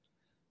Kestrel.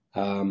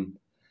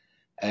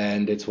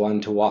 and it's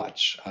one to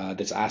watch.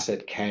 This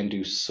asset can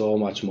do so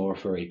much more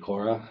for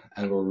Ecora,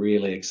 and we're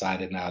really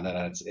excited now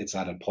that it's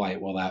at a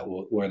point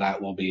where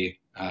that will be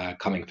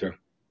coming through.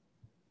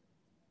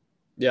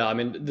 Yeah, I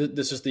mean,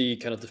 this is the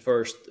kind of the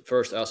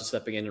first asset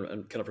stepping in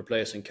and kind of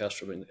replacing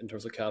Kestrel in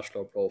terms of cash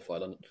flow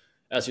profile. And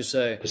as you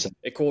say,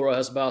 Ecora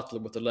has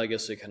battled with the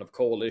legacy kind of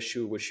coal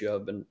issue, which you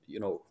have been,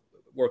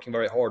 working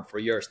very hard for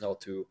years now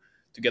to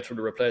get through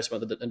the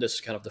replacement. And this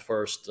is kind of the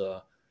first,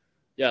 the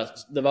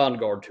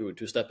vanguard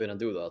to step in and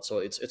do that. So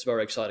it's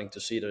very exciting to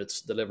see that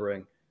it's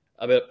delivering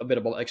a bit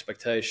above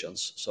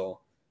expectations. So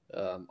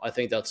I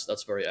think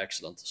that's very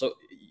excellent. So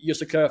just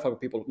to clarify for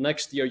people,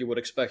 next year you would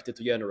expect it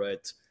to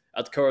generate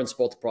at current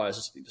spot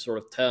prices sort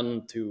of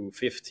 10 to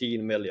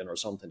 15 million or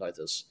something like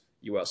this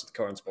US at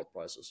current spot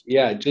prices.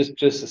 Yeah,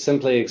 just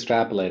simply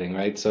extrapolating,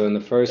 right? So in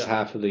the first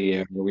half of the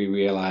year, we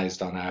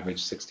realized on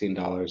average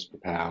 $16 per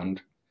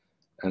pound.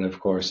 And of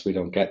course, we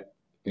don't get,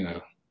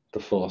 the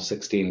full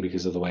 16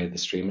 because of the way the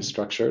stream is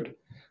structured.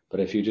 But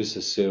if you just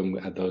assume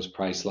at those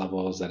price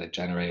levels that it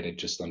generated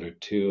just under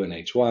 2 in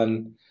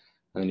H1,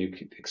 and you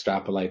could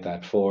extrapolate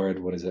that forward,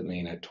 what does it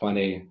mean at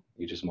 20?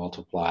 You just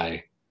multiply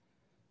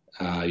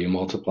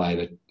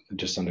the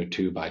just under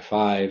 2 by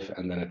 5,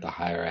 and then at the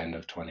higher end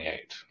of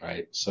 28,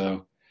 right?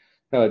 So,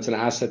 it's an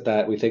asset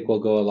that we think will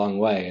go a long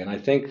way. And I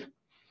think,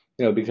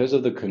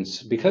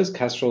 because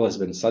Kestrel has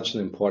been such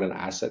an important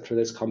asset for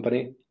this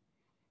company,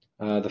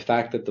 the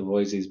fact that the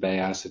Voisey's Bay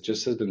asset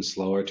just has been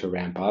slower to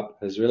ramp up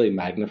has really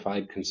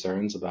magnified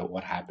concerns about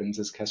what happens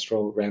as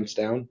Kestrel ramps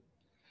down.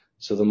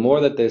 So the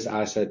more that this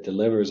asset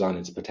delivers on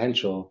its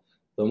potential,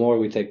 the more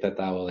we think that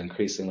will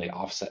increasingly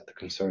offset the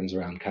concerns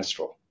around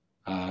Kestrel.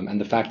 And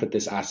the fact that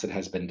this asset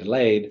has been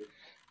delayed,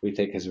 we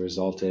think has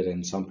resulted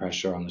in some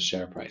pressure on the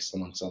share price,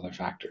 amongst other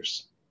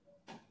factors.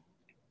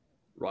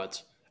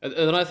 Right. And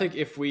then I think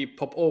if we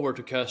pop over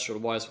to Kestrel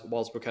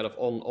whilst we're kind of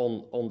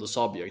on the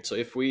subject, so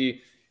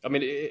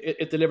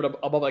it delivered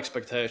above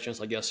expectations,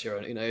 I guess, here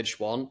in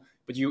H1,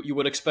 but you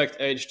would expect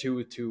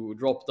H2 to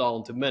drop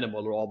down to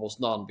minimal or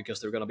almost none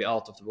because they're going to be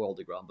out of the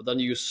royalty ground. But then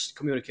you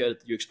communicated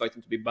that you expect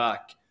them to be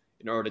back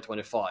in early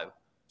 25.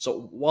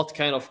 So what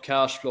kind of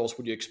cash flows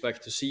would you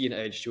expect to see in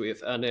H2,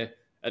 if any?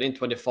 And in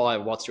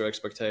 25, what's your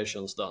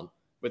expectations then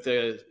with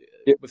the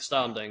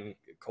withstanding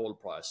coal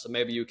price? So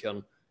maybe you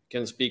can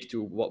speak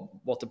to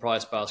what the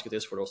price basket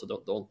is for those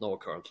that don't know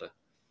currently.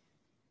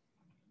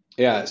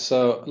 Yeah,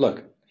 so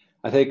look,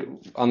 I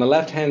think on the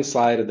left-hand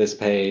side of this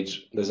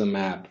page, there's a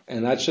map,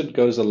 and that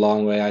goes a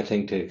long way, I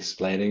think, to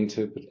explaining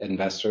to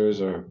investors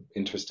or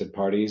interested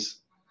parties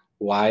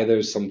why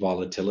there's some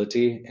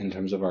volatility in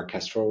terms of our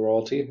Kestrel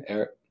royalty.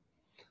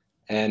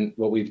 And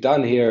what we've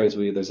done here is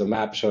there's a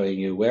map showing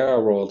you where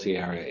our royalty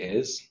area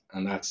is,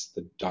 and that's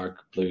the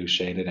dark blue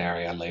shaded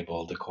area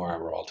labeled the Ecora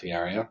royalty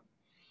area.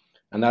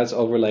 And that's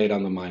overlaid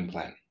on the mine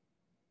plan.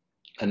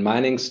 And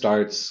mining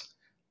starts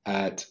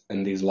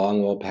in these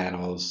longwall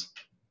panels,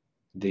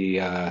 the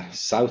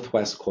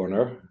southwest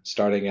corner,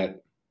 starting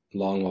at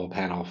longwall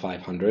panel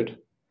 500,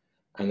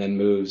 and then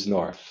moves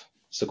north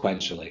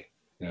sequentially.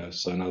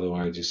 So in other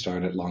words, you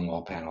start at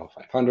longwall panel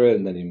 500,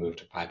 and then you move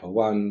to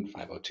 501,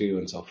 502,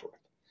 and so forth.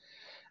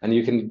 And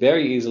you can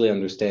very easily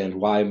understand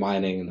why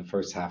mining in the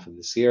first half of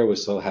this year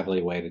was so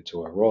heavily weighted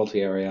to our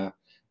royalty area,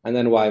 and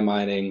then why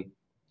mining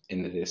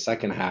in the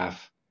second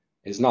half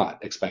is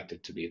not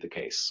expected to be the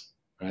case,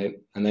 right?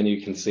 And then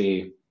you can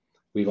see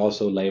we've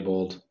also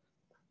labeled,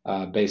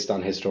 based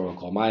on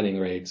historical mining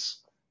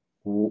rates,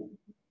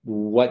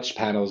 which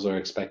panels are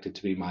expected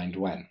to be mined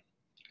when.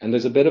 And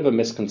there's a bit of a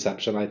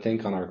misconception, I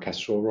think, on our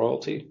Kestrel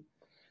royalty.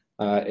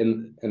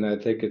 And I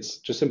think it's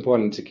just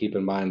important to keep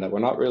in mind that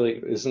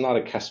this is not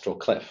a Kestrel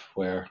cliff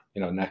where,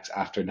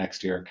 after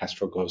next year,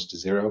 Kestrel goes to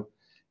zero.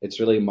 It's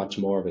really much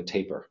more of a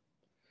taper.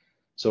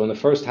 So in the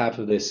first half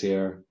of this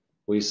year,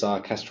 we saw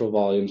Kestrel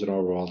volumes in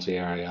our royalty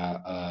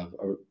area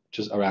of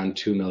just around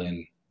 2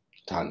 million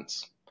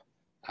tons.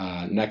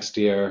 Next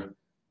year,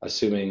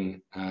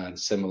 assuming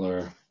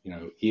similar,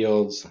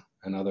 yields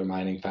and other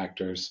mining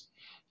factors,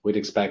 we'd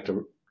expect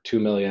 2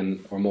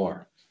 million or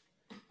more.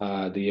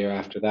 The year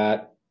after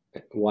that,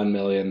 1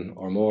 million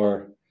or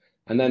more,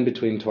 and then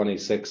between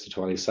 26 to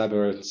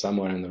 27,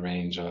 somewhere in the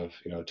range of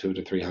 200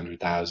 to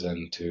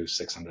 300,000 to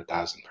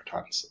 600,000 per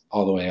tons,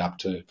 all the way up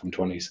to from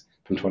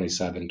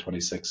 2027 to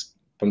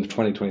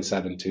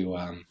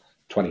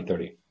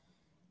 2030.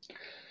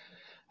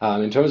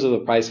 In terms of the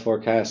price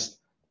forecast,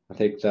 I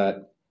think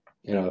that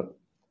the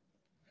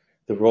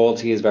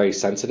royalty is very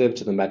sensitive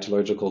to the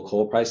metallurgical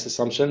coal price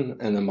assumption,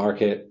 and the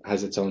market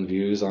has its own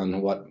views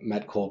on what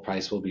met coal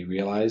price will be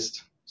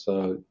realized.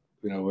 So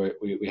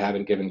we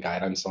haven't given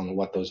guidance on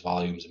what those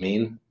volumes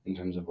mean in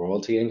terms of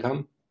royalty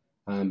income,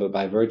 but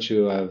by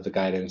virtue of the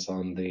guidance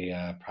on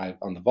the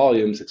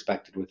volumes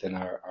expected within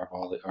our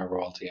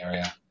royalty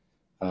area,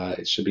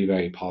 it should be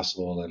very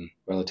possible and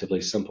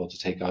relatively simple to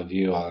take a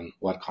view on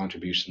what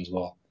contributions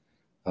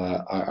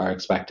are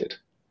expected.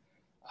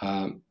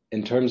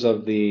 In terms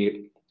of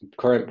the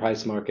current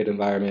price market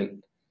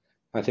environment,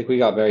 I think we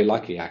got very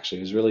lucky, actually.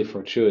 It was really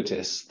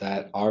fortuitous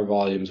that our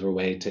volumes were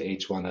weighed to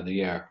H1 of the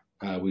year.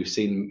 We've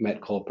seen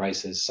met coal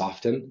prices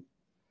soften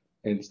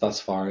thus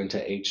far into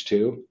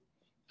H2,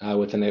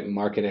 with a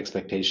market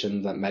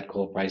expectation that met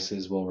coal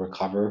prices will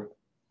recover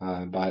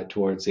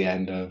towards the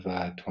end of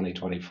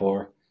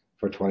 2024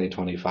 for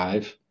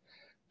 2025.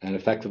 And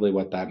effectively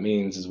what that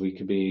means is we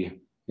could be,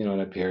 in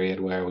a period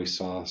where we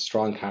saw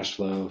strong cash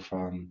flow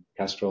from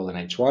Kestrel in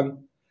H1.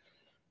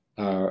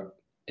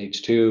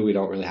 H2, we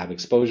don't really have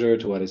exposure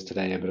to what is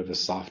today a bit of a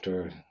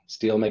softer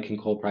steelmaking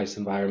coal price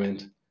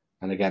environment.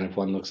 And again, if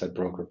one looks at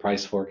broker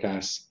price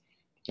forecasts,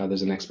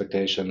 there's an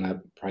expectation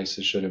that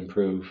prices should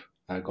improve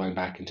going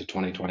back into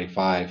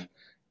 2025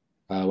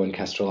 when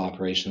Kestrel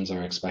operations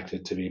are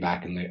expected to be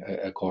back in the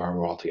Ecora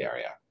royalty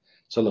area.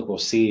 So look, we'll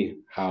see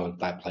how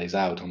that plays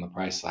out on the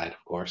price side,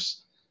 of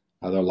course.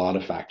 There are a lot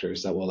of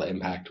factors that will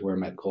impact where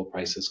met coal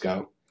prices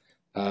go.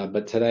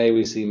 But today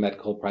we see met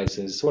coal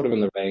prices sort of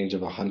in the range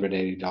of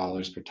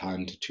 $180 per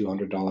ton to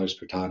 $200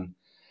 per ton.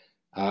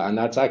 And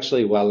that's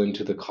actually well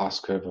into the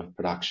cost curve of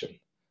production.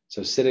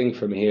 So sitting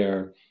from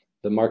here,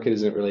 the market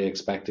isn't really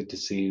expected to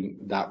see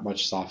that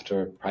much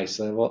softer price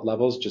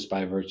levels just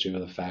by virtue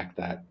of the fact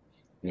that,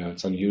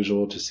 it's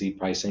unusual to see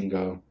pricing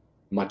go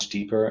much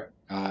deeper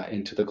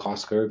into the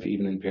cost curve,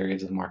 even in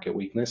periods of market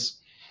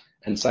weakness.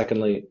 And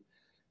secondly,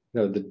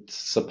 the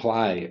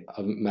supply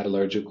of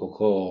metallurgical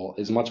coal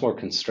is much more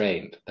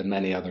constrained than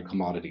many other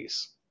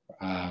commodities.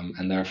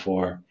 And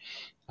therefore,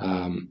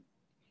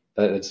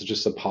 it's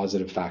just a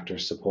positive factor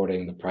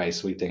supporting the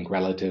price, we think,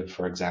 relative,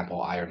 for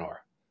example, iron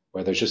ore,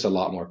 where there's just a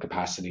lot more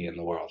capacity in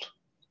the world.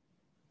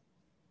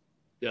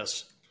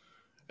 Yes.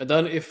 And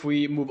then if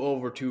we move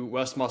over to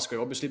West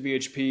Musgrave, obviously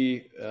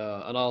BHP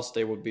announced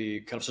they would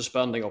be kind of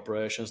suspending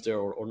operations there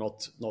or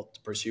not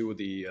pursue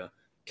the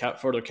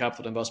further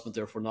capital investment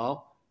there for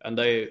now. And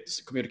they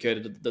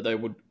communicated that they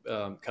would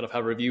kind of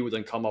have reviewed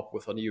and come up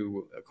with a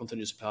new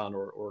contingency plan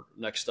or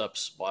next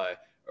steps by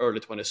early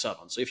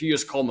 27. So if you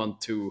just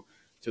comment to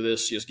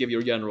this, just give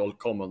your general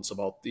comments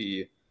about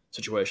the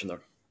situation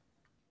there.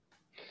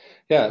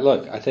 Yeah,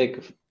 look, I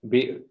think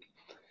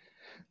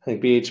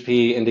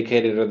BHP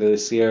indicated earlier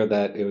this year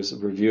that it was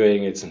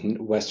reviewing its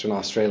Western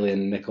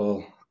Australian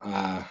nickel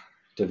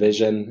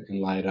division in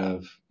light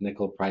of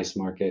nickel price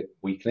market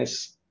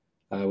weakness.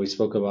 We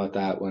spoke about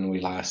that when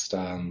we last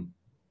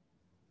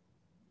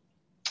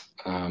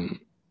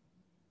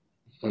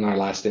in our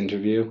last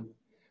interview,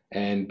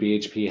 and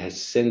BHP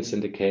has since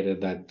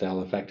indicated that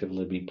they'll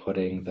effectively be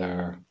putting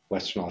their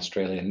Western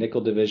Australian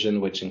nickel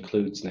division, which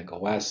includes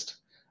Nickel West,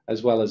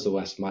 as well as the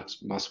West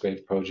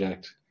Musgrave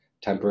project,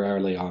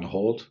 temporarily on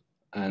hold,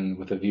 and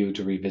with a view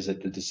to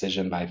revisit the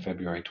decision by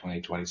February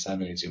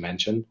 2027, as you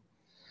mentioned.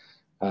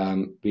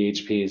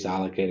 BHP is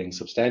allocating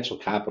substantial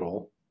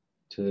capital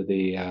to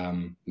the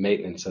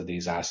maintenance of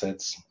these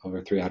assets,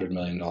 over $300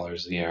 million a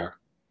year.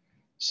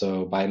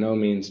 So by no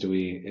means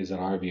is it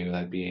our view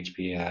that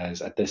BHP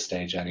has, at this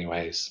stage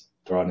anyways,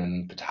 thrown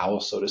in the towel,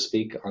 so to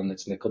speak, on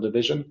its nickel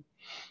division.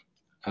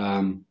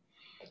 I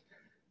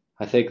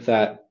think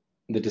that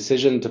the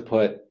decision to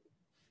put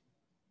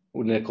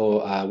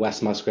nickel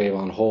West Musgrave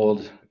on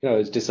hold,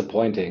 is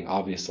disappointing,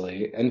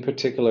 obviously, in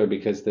particular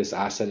because this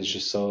asset is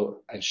just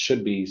it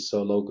should be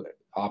so low,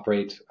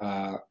 operate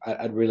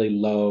at really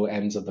low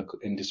ends of the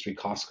industry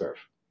cost curve.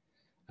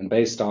 And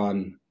based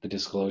on the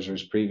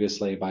disclosures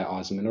previously by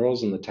Oz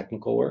Minerals and the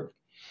technical work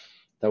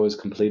that was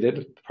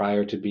completed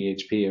prior to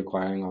BHP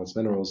acquiring Oz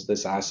Minerals,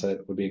 this asset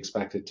would be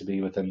expected to be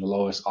within the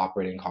lowest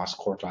operating cost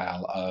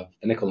quartile of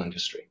the nickel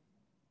industry.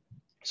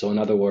 So in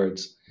other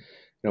words,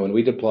 when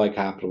we deploy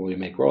capital, we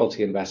make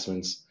royalty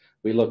investments,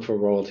 we look for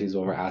royalties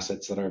over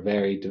assets that are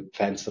very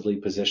defensively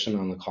positioned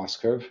on the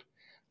cost curve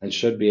and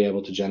should be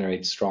able to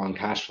generate strong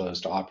cash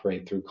flows to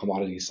operate through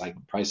commodity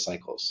price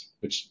cycles,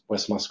 which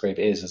West Musgrave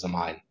is as a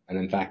mine. And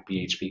in fact,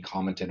 BHP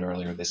commented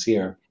earlier this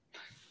year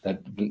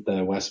that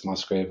the West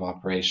Musgrave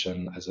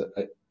operation,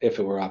 if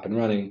it were up and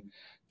running,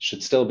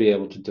 should still be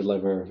able to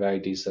deliver very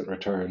decent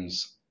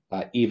returns,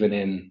 even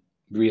in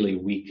really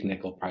weak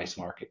nickel price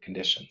market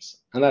conditions.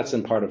 And that's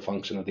in part a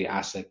function of the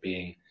asset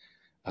being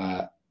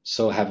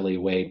so heavily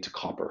weighed to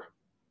copper.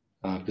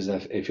 Because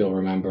if you'll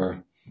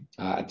remember,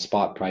 at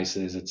spot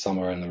prices, it's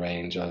somewhere in the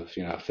range of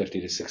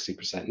 50 to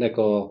 60%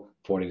 nickel,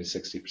 40 to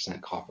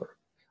 60% copper,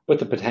 with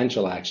the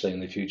potential actually in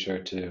the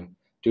future to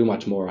do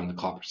much more on the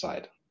copper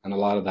side. And a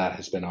lot of that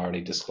has been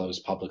already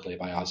disclosed publicly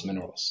by Oz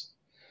Minerals.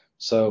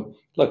 So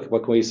look,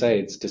 what can we say?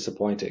 It's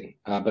disappointing.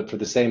 But for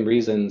the same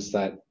reasons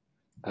that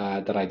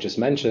I just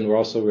mentioned, we're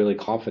also really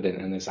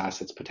confident in this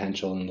asset's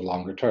potential in the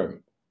longer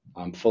term.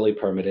 Fully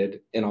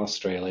permitted in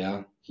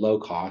Australia, low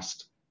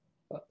cost,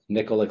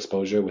 nickel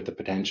exposure with the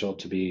potential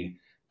to be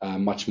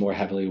much more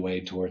heavily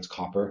weighed towards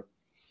copper.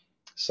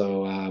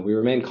 So we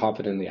remain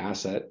confident in the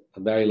asset,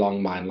 a very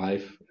long mine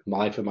life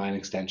of mine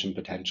extension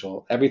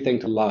potential, everything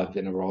to love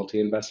in a royalty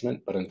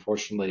investment. But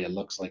unfortunately, it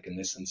looks like in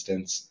this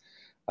instance,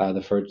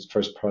 the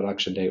first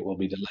production date will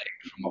be delayed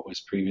from what was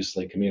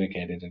previously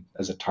communicated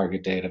as a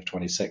target date of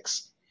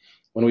 26.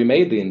 When we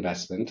made the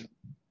investment,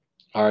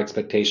 our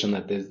expectation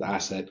that this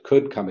asset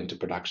could come into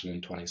production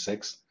in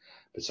 26,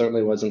 but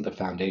certainly wasn't the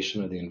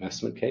foundation of the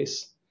investment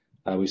case.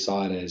 We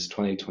saw it as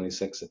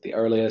 2026 at the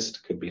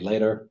earliest, could be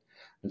later.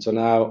 And so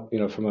now,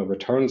 from a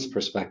returns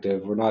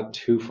perspective, we're not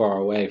too far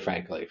away,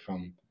 frankly,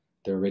 from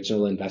the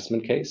original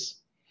investment case.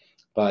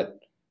 But,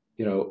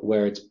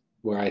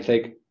 where I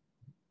think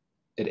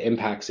it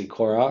impacts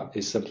Ecora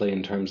is simply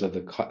in terms of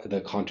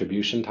the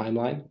contribution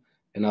timeline.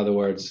 In other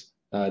words,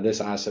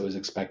 this asset was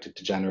expected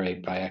to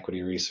generate by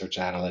equity research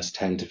analysts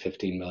 $10 to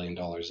 $15 million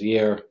a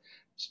year,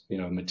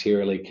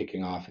 materially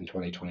kicking off in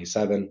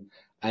 2027.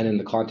 And in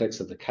the context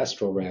of the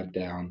Kestrel ramp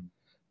down,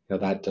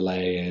 that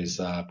delay is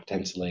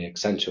potentially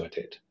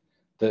accentuated.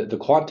 The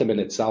quantum in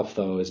itself,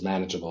 though, is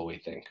manageable, we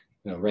think.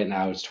 Right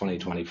now it's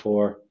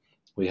 2024.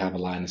 We have a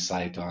line of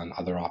sight on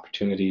other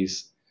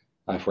opportunities.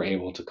 If we're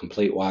able to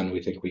complete one,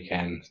 we think we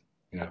can,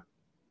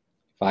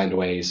 find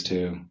ways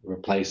to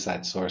replace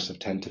that source of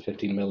 $10 to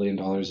 $15 million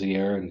a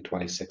year in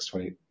 26,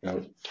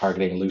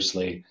 targeting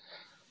loosely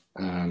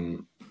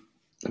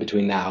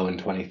between now and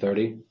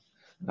 2030.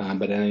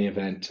 But in any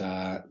event,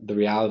 the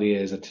reality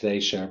is at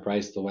today's share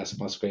price, the West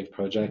Musgrave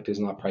project is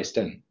not priced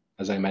in.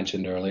 As I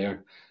mentioned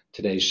earlier,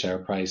 today's share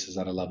price is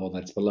at a level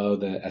that's below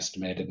the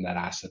estimated net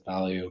asset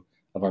value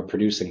of our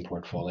producing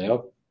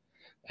portfolio.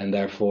 And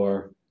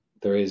therefore,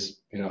 there is,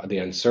 the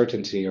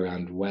uncertainty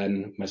around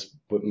when West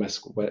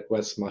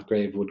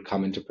Musgrave would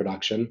come into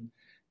production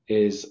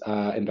is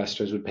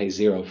investors would pay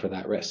zero for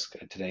that risk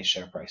at today's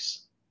share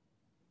price.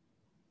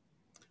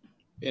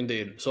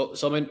 Indeed. So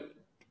I mean,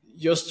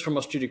 just from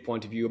a strategic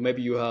point of view,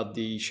 maybe you had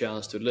the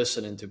chance to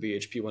listen into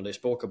BHP when they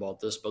spoke about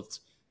this, but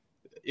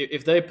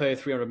if they pay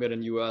 $300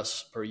 million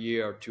US per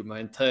year to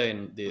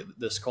maintain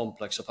this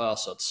complex of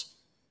assets,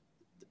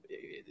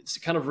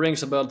 it kind of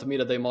rings a bell to me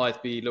that they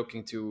might be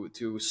looking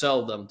to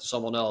sell them to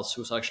someone else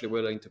who's actually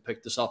willing to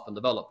pick this up and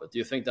develop it. Do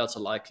you think that's a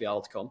likely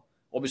outcome?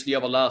 Obviously, you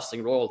have a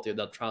lasting royalty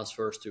that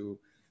transfers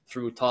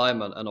through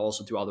time and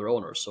also to other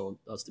owners. So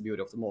that's the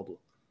beauty of the model.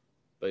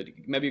 But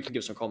maybe you can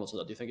give some comments on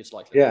that. Do you think it's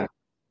likely? Yeah.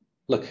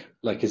 Look,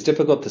 it's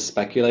difficult to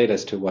speculate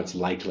as to what's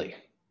likely.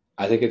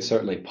 I think it's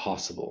certainly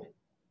possible,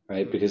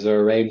 right? Because there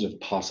are a range of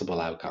possible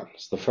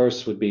outcomes. The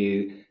first would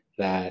be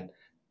that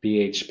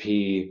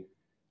BHP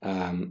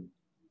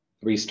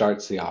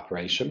restarts the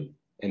operation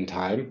in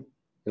time.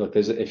 Look,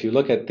 if you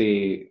look at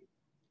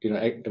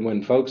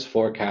when folks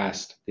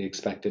forecast the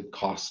expected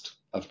cost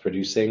of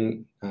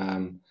producing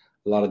a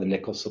lot of the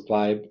nickel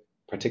supply,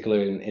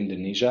 particularly in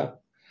Indonesia,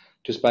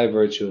 just by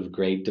virtue of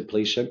grade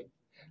depletion,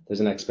 there's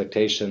an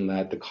expectation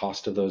that the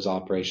cost of those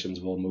operations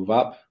will move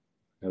up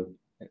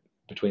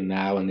between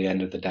now and the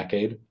end of the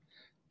decade.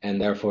 And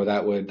therefore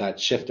that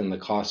shift in the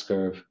cost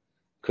curve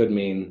could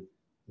mean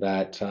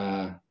that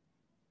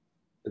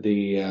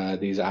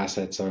these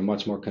assets are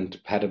much more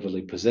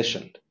competitively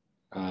positioned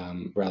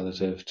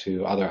relative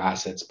to other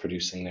assets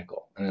producing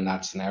nickel. And in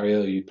that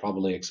scenario, you'd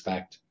probably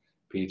expect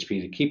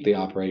BHP to keep the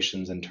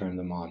operations and turn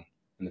them on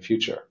in the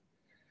future.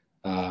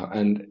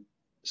 And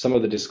some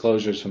of the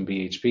disclosures from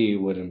BHP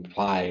would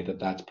imply that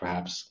that's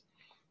perhaps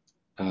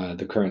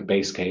the current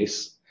base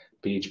case.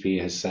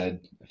 BHP has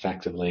said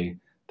effectively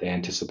they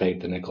anticipate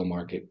the nickel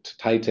market to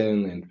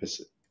tighten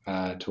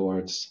and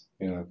towards,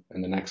 in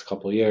the next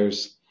couple of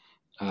years.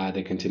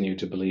 They continue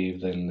to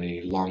believe in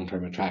the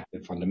long-term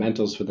attractive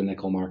fundamentals for the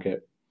nickel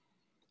market.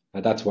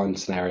 That's one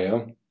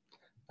scenario.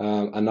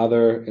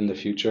 Another in the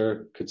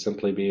future could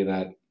simply be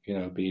that,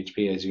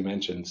 BHP, as you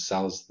mentioned,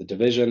 sells the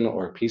division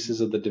or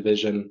pieces of the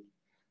division.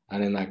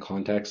 And in that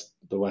context,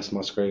 the West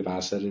Musgrave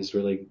asset is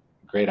really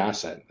a great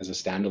asset as a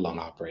standalone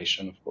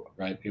operation,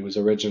 right? It was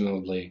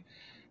originally,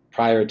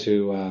 prior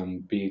to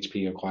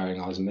BHP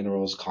acquiring Oz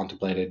Minerals,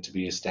 contemplated to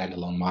be a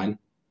standalone mine.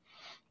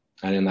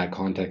 And in that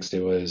context,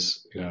 it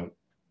was,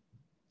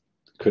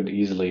 could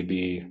easily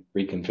be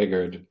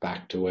reconfigured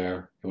back to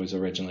where it was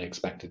originally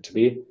expected to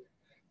be,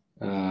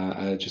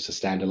 just a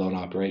standalone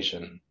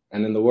operation.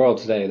 And in the world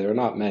today, there are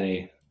not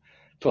many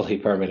fully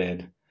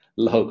permitted,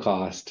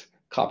 low-cost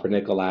copper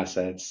nickel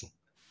assets,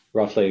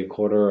 roughly a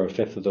quarter or a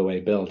fifth of the way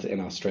built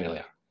in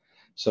Australia.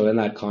 So in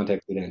that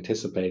context, we'd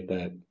anticipate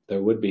that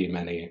there would be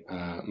many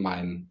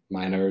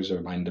miners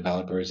or mine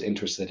developers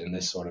interested in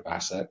this sort of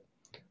asset,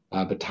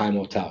 but time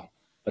will tell.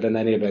 But in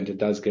any event, it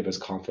does give us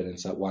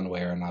confidence that one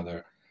way or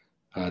another,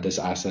 this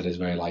asset is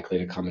very likely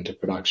to come into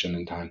production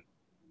in time.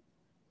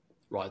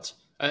 Right.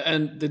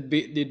 And did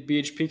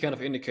BHP kind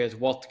of indicate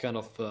what kind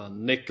of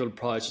nickel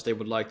prices they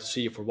would like to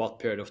see for what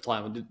period of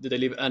time? Did they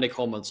leave any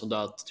comments on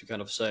that to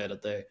kind of say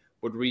that they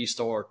would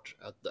restart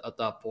at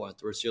that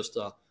point, or it's just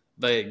a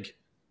vague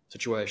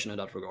situation in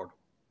that regard,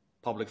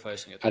 public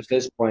facing? At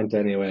this point,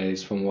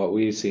 anyways, from what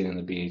we've seen in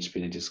the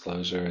BHP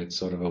disclosure, it's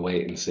sort of a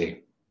wait and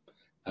see,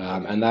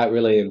 and that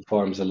really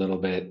informs a little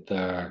bit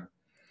that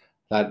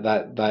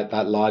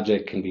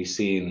logic can be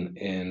seen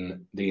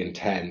in the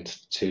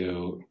intent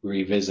to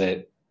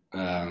revisit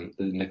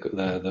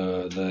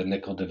the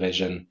nickel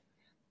division,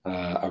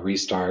 a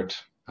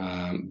restart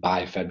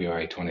by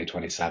February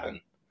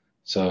 2027.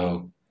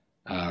 So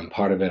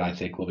part of it, I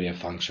think, will be a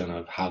function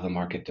of how the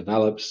market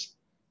develops,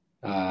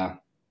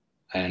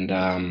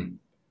 And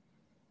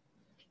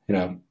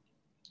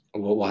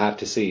we'll have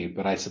to see.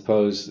 But I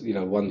suppose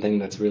one thing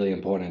that's really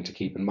important to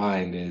keep in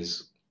mind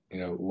is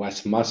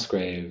West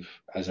Musgrave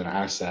as an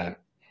asset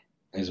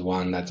is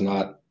one that's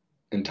not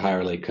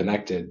entirely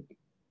connected.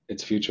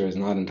 Its future is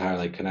not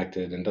entirely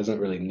connected and doesn't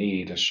really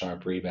need a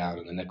sharp rebound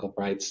in the nickel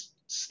price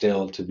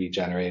still to be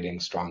generating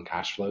strong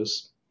cash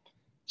flows.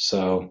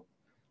 So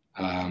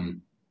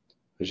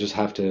we just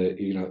have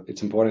to,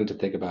 it's important to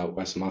think about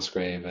West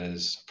Musgrave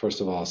as,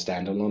 first of all, a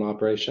standalone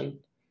operation,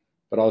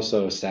 but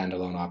also a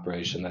standalone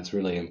operation that's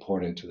really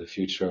important to the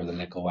future of the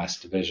Nickel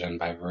West division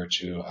by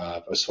virtue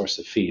of a source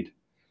of feed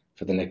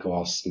for the Nickel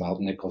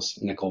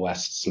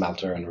West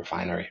smelter and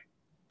refinery.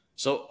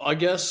 So I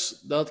guess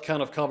that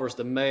kind of covers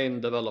the main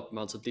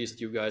developments, at least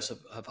that you guys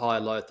have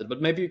highlighted. But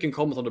maybe you can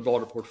comment on the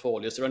broader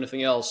portfolio. Is there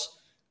anything else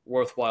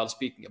worthwhile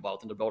speaking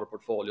about in the broader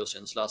portfolio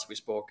since last we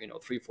spoke,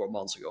 3-4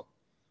 months ago,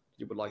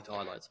 you would like to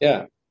highlight?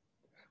 Yeah.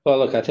 Well,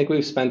 look, I think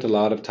we've spent a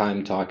lot of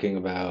time talking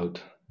about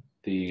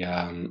the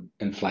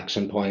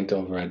inflection point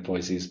over at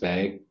Voisey's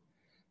Bay.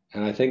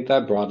 And I think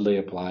that broadly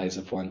applies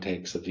if one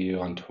takes a view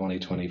on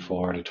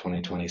 2024 to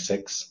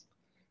 2026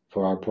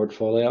 for our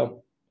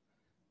portfolio.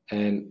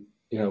 And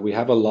we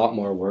have a lot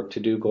more work to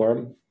do,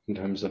 Gorm, in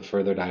terms of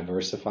further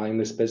diversifying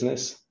this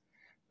business.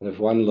 But if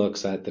one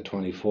looks at the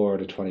 24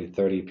 to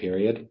 2030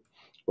 period,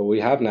 what we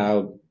have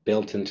now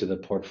built into the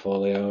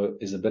portfolio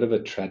is a bit of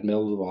a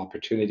treadmill of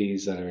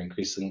opportunities that are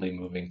increasingly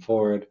moving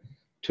forward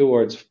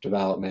towards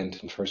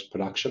development and first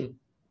production.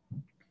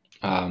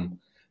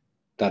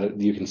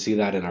 That you can see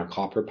that in our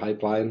copper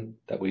pipeline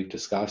that we've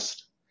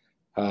discussed.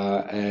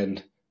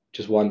 And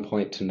just one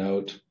point to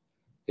note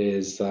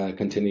is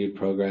continued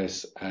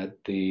progress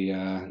at the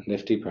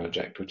Nifty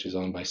project, which is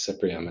owned by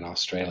Cyprium in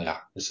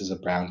Australia. This is a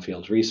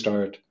brownfield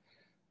restart.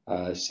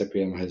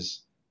 Cyprium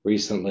has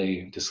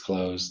recently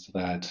disclosed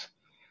that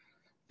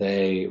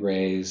they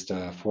raised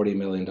 $40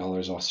 million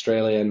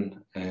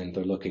Australian, and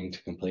they're looking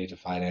to complete a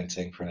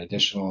financing for an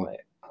additional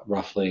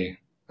roughly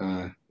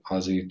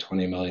Aussie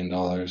 $20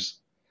 million,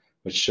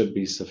 which should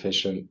be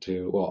sufficient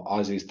to,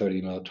 Aussie's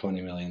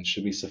 20 million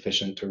should be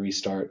sufficient to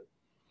restart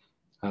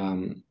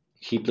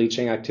heap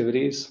leaching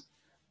activities,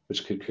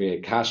 which could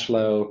create cash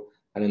flow,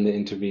 and in the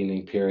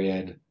intervening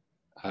period,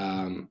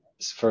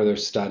 further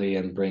study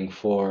and bring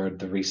forward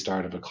the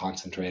restart of a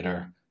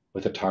concentrator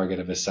with a target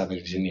of a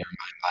 17-year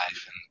mine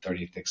life and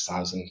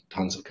 36,000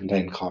 tons of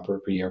contained copper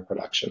per year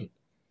production,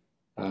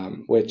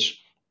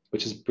 which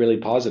is really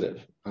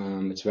positive.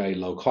 It's very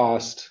low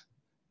cost.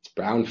 It's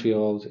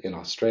brownfield in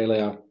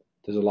Australia.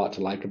 There's a lot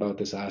to like about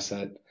this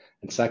asset.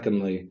 And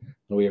secondly,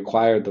 when we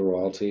acquired the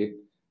royalty,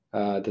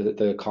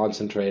 the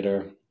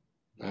concentrator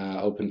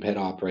open pit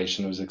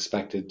operation was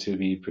expected to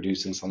be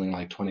producing something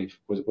like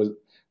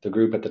the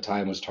group at the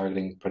time was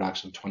targeting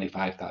production of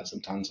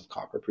 25,000 tons of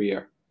copper per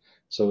year.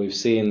 So we've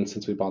seen,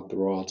 since we bought the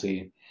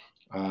royalty,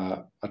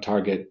 a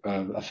target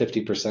of a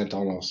 50%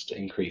 almost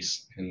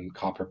increase in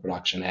copper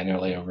production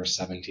annually over a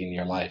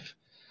 17-year life,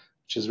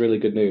 which is really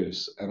good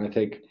news. And I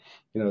think,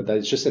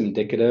 that's just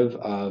indicative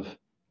of,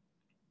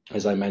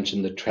 as I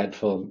mentioned, the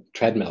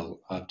treadmill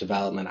of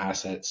development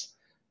assets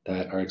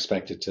that are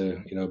expected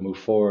to, move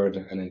forward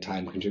and in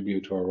time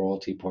contribute to our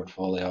royalty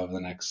portfolio over the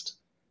next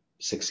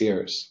 6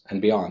 years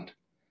and beyond.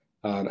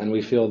 And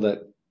we feel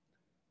that,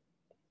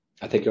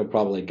 I think you'll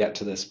probably get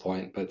to this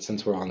point, but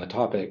since we're on the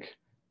topic,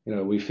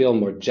 we feel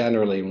more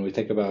generally when we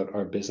think about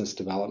our business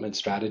development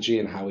strategy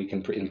and how we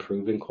can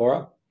improve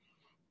Ecora,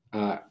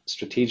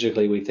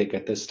 strategically, we think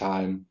at this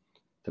time,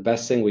 the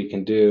best thing we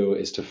can do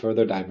is to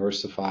further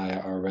diversify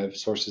our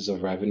sources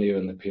of revenue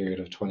in the period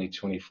of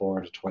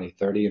 2024 to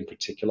 2030 in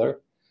particular,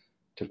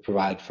 to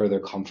provide further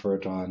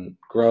comfort on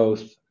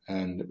growth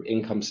and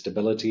income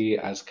stability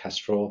as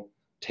Kestrel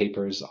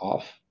tapers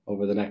off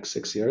over the next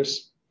 6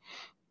 years.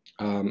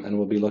 And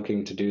we'll be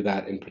looking to do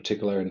that in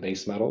particular in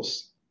base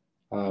metals,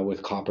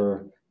 with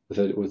copper,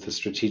 with the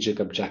strategic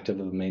objective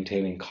of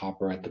maintaining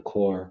copper at the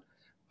core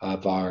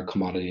of our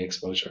commodity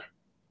exposure.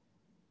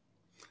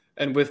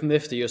 And with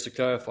Nifty, just to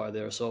clarify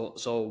there, so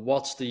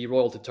what's the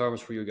royalty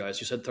terms for you guys?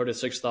 You said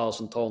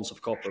 36,000 tons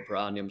of copper per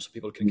annum, so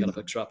people can kind of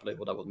extrapolate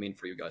what that would mean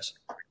for you guys.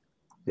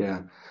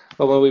 Yeah.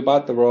 Well, when we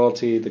bought the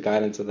royalty, the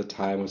guidance at the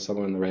time was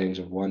somewhere in the range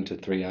of 1 to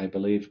 3, I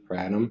believe, per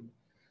annum.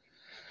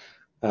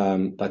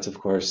 That's of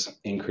course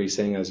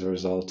increasing as a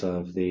result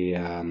of the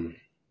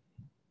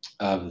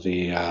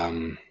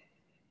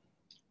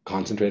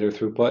concentrator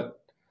throughput.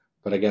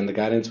 But again, the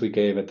guidance we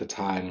gave at the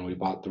time when we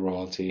bought the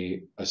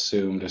royalty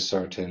assumed a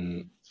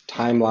certain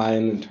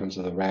timeline in terms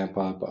of the ramp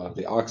up of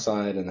the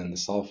oxide and then the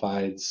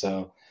sulfides.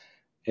 So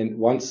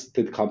once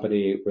the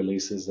company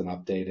releases an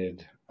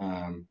updated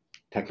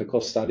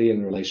technical study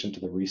in relation to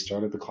the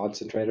restart of the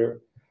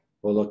concentrator,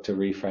 we'll look to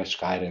refresh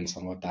guidance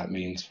on what that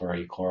means for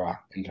Ecora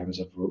in terms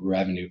of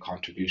revenue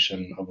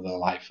contribution over the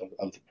life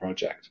of the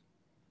project.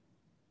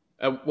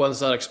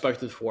 When's that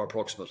expected for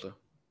approximately?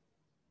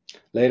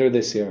 Later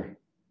this year.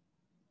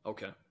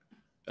 Okay.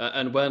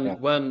 And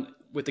when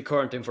with the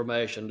current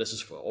information, this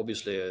is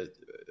obviously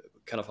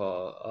kind of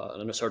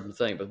an uncertain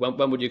thing. But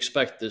when would you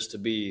expect this to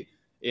be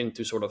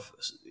into sort of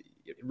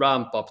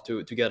ramp up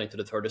to getting to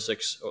the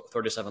 36 or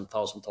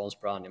 37,000 tons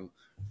per annum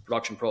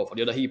production profile?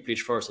 You had a heap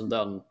leach first and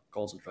then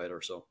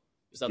concentrator. So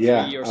is that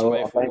 3 years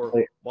away?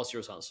 What's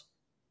your sense?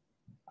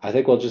 I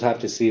think we'll just have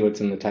to see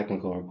what's in the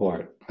technical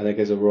report. I think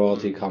as a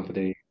royalty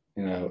company,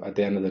 at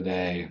the end of the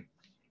day,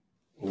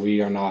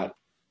 we are not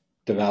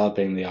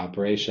developing the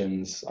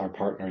operations, our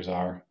partners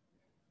are,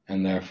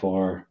 and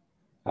therefore,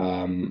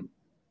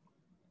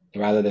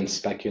 rather than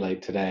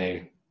speculate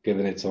today,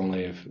 given it's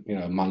only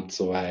months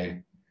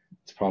away,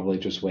 it's probably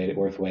just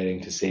worth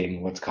waiting to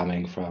seeing what's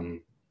coming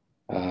from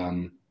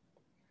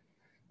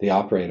the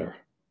operator.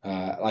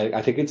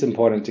 I think it's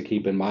important to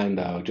keep in mind,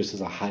 though, just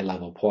as a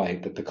high-level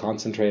point, that the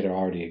concentrator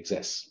already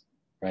exists,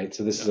 right?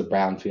 So this is a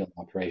brownfield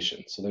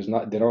operation. So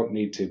they don't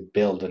need to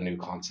build a new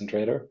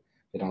concentrator.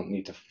 They don't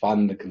need to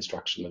fund the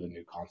construction of a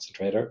new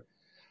concentrator,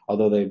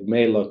 although they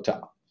may look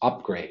to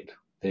upgrade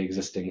the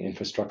existing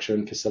infrastructure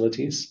and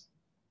facilities.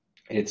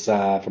 It's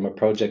from a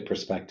project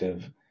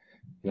perspective,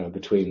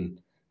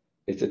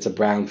 it's a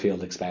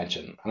brownfield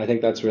expansion. And I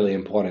think that's really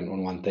important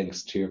when one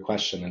thinks to your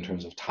question in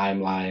terms of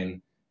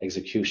timeline,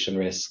 execution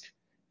risk.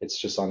 It's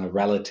just on a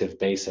relative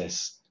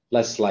basis,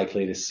 less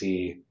likely to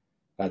see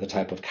the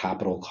type of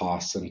capital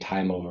costs and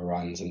time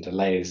overruns and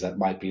delays that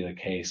might be the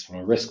case from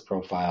a risk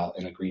profile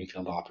in a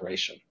greenfield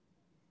operation.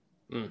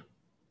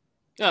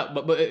 Yeah,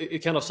 but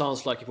it kind of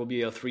sounds like it will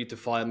be a $3 to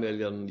 $5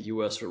 million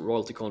US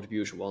royalty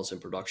contribution once in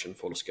production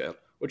full scale,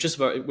 which is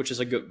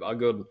a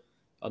good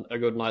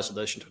nice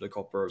addition to the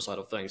copper side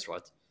of things,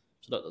 right?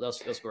 So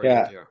that's very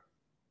good to hear.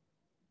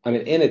 I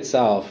mean, in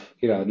itself,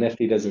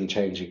 Nifty doesn't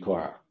change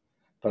Ecora,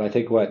 but I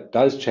think what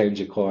does change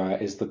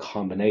Ecora is the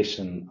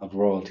combination of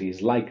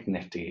royalties like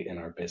Nifty in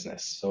our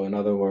business. So in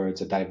other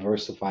words, a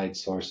diversified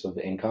source of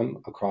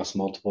income across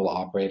multiple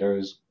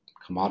operators,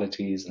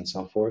 commodities, and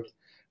so forth,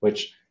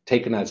 which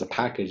taken as a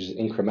package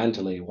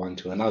incrementally one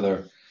to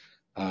another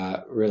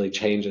really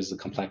changes the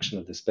complexion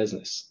of this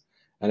business.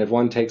 And if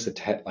one takes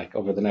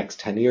over the next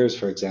 10 years,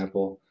 for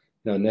example,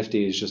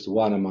 Nifty is just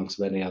one amongst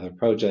many other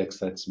projects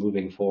that's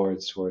moving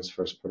forwards towards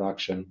first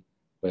production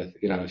with,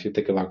 if you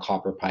think of our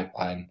copper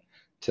pipeline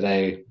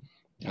today,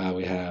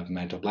 we have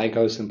Manto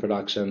Blancos in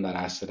production. That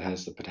asset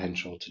has the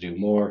potential to do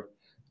more,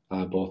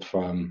 both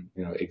from,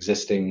 the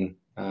existing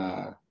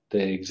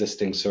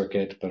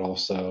circuit, but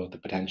also the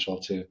potential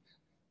to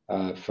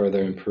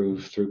further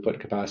improve throughput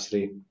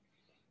capacity.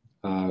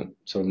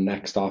 So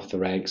next off the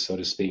rank, so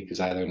to speak,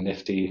 is either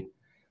Nifty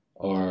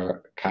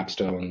or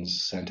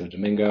Capstone's Santo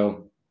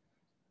Domingo.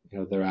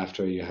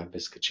 Thereafter you have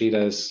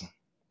Vizcachitas.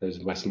 There's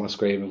West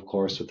Musgrave, of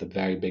course, with a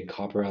very big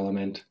copper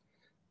element.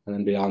 And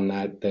then beyond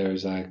that,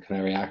 there's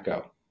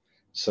Canariaco.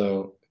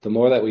 So the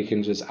more that we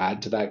can just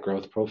add to that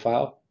growth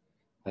profile,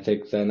 I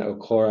think then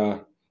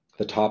Ecora,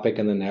 the topic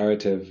and the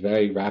narrative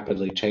very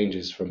rapidly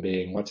changes from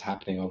being what's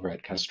happening over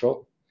at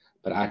Kestrel,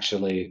 but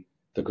actually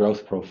the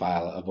growth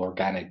profile of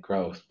organic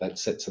growth that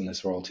sits in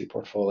this royalty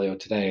portfolio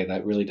today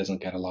that really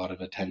doesn't get a lot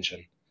of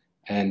attention.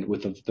 And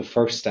with the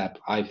first step,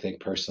 I think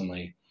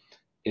personally,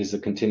 is the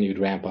continued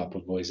ramp up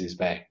of Voisey's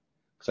Bay.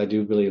 Because I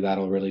do believe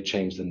that'll really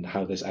change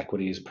how this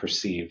equity is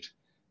perceived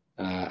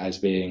as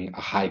being a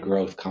high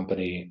growth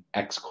company,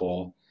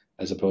 ex-coal,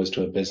 as opposed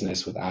to a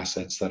business with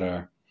assets that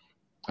are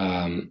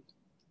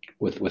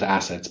with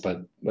assets,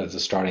 but as a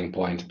starting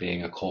point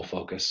being a coal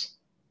focus.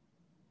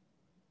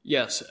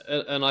 Yes,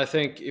 and I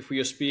think if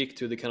we speak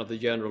to the kind of the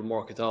general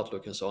market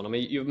outlook and so on, I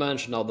mean, you've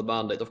mentioned now the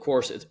mandate. Of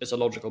course, it's a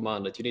logical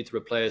mandate. You need to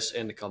replace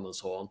income and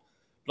so on.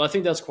 But I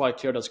think that's quite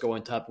clear that's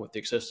going to happen with the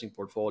existing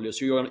portfolio.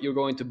 So you're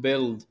going to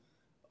build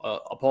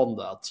upon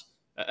that.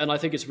 And I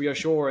think it's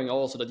reassuring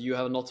also that you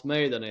have not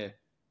made any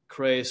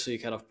crazy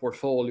kind of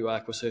portfolio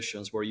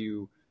acquisitions where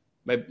you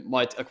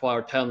might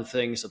acquire 10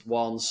 things at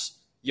once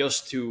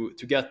just to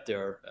get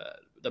there.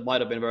 That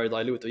might have been very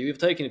diluted. You've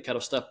taken it kind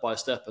of step by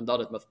step and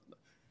done it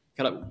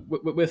kind of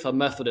with a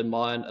method in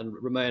mind and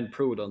remain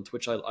prudent,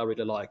 which I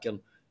really like. And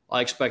I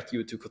expect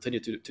you to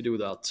continue to do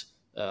that.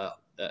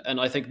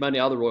 And I think many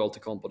other royalty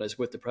companies,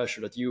 with the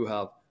pressure that you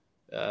have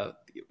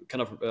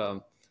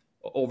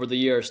over the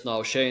years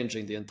now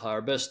changing the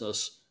entire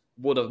business,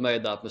 would have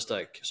made that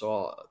mistake.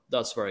 So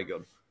that's very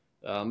good.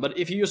 But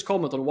if you just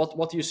comment on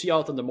what do you see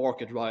out in the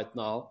market right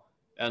now,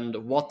 and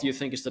what do you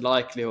think is the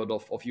likelihood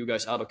of you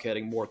guys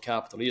allocating more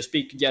capital? You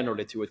speak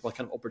generally to it, what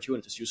kind of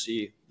opportunities you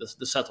see,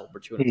 the set of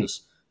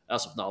opportunities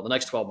as of now, the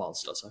next 12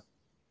 months, let's say.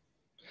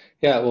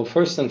 Yeah, well,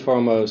 first and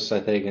foremost, I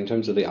think in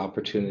terms of the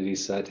opportunity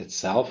set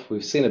itself,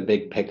 we've seen a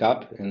big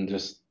pickup in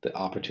just the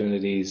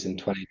opportunities in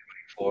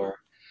 2024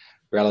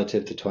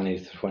 relative to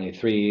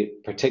 2023,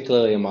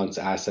 particularly amongst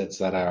assets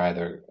that are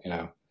either,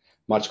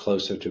 much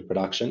closer to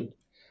production.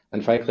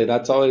 And frankly,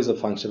 that's always a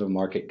function of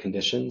market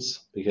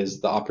conditions,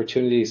 because the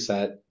opportunity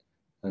set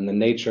and the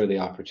nature of the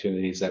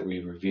opportunities that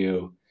we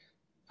review,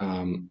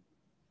 I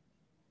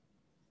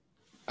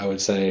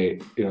would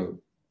say,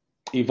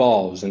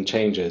 evolves and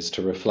changes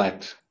to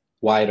reflect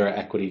wider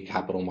equity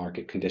capital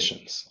market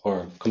conditions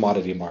or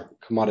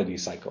commodity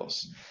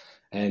cycles.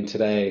 And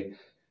today,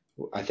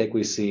 I think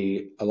we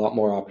see a lot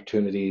more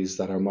opportunities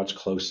that are much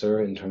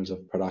closer in terms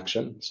of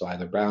production. So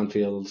either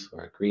brownfield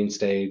or green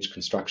stage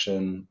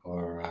construction,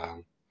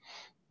 or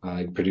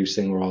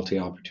producing royalty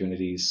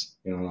opportunities,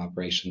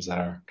 operations that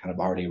are kind of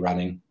already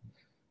running.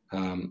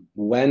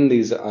 When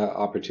these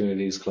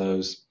opportunities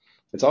close,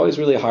 it's always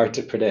really hard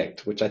to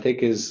predict, which I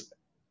think is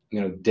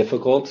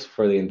difficult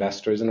for the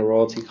investors in a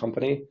royalty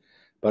company,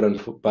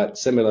 but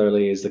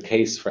similarly is the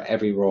case for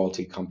every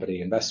royalty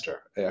company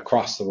investor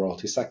across the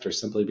royalty sector,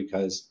 simply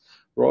because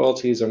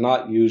royalties are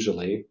not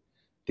usually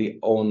the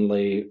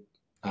only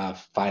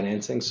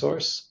financing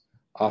source.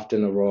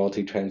 Often a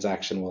royalty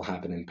transaction will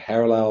happen in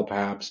parallel,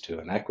 perhaps, to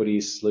an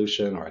equity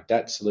solution or a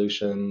debt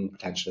solution,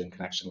 potentially in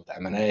connection with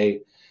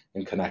M&A,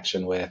 in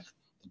connection with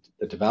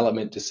the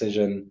development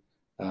decision,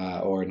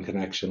 or in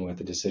connection with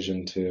the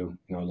decision to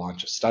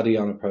launch a study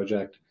on a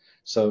project.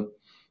 So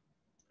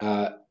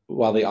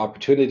while the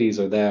opportunities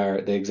are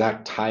there, the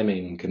exact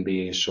timing can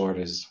be as short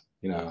as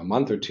a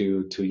month or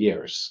 2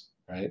 years,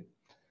 right?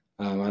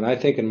 And I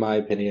think, in my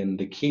opinion,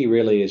 the key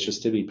really is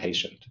just to be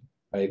patient,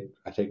 right?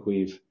 I think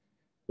we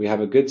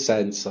have a good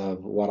sense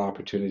of what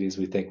opportunities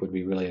we think would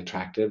be really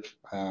attractive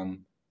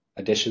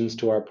additions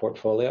to our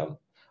portfolio.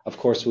 Of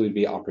course, we would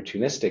be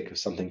opportunistic if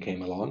something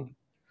came along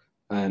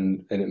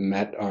and it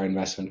met our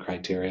investment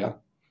criteria.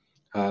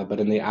 But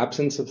in the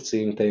absence of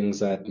seeing things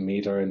that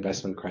meet our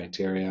investment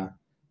criteria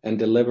and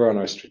deliver on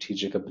our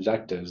strategic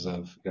objectives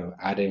of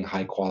adding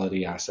high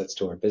quality assets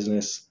to our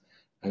business,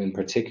 and in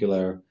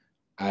particular,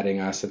 adding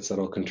assets that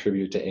will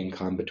contribute to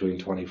income between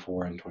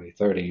 24 and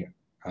 2030,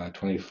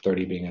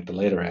 2030 being at the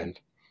later end,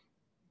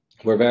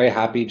 we're very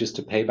happy just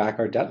to pay back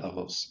our debt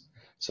levels.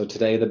 So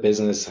today the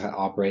business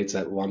operates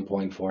at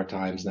 1.4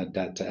 times net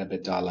debt to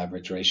EBITDA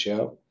leverage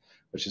ratio,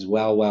 which is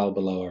well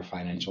below our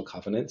financial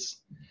covenants.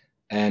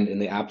 And in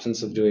the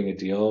absence of doing a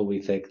deal, we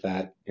think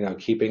that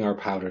keeping our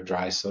powder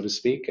dry, so to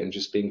speak, and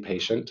just being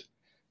patient,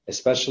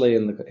 especially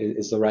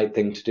is the right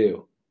thing to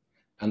do.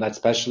 And that's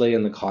especially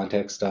in the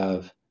context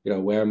of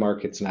where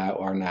markets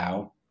are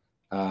now.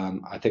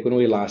 I think when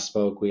we last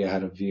spoke, we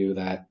had a view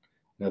that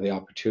the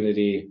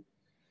opportunity,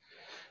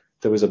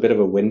 there was a bit of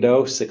a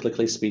window,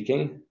 cyclically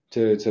speaking,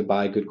 to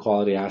buy good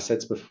quality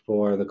assets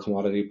before the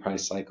commodity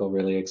price cycle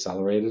really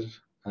accelerated.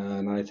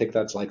 And I think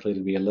that's likely to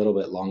be a little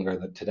bit longer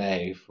than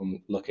today,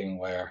 from looking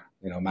where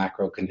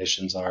macro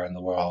conditions are in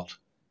the world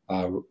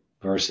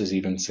versus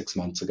even 6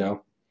 months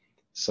ago.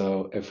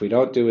 So if we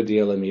don't do a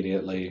deal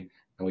immediately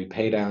and we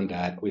pay down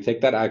debt, we think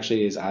that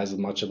actually is as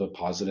much of a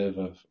positive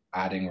of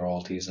adding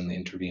royalties in the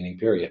intervening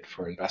period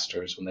for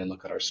investors when they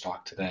look at our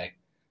stock today.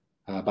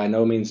 By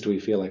no means do we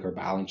feel like our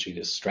balance sheet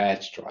is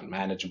stretched or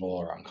unmanageable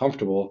or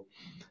uncomfortable,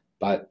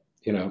 but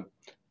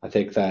I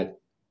think that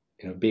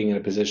being in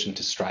a position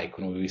to strike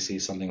when we see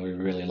something we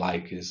really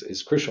like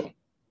is crucial.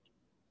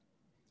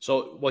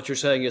 So what you're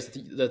saying is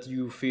that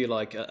you feel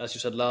like, as you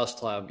said last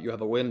time, you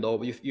have a window,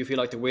 but you feel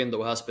like the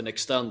window has been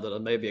extended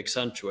and maybe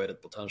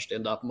accentuated potentially,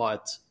 and that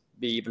might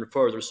be even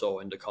further so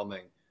in the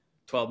coming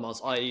 12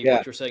 months, i.e.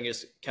 What you're saying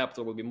is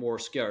capital will be more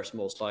scarce,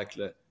 most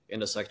likely, in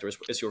the sector,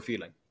 is your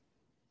feeling.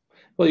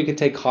 Well, you can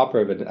take copper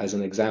as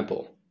an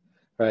example,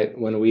 right?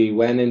 When we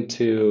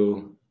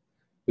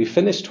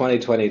finished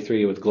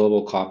 2023 with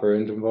global copper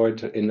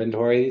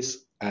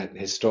inventories at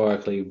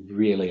historically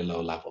really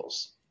low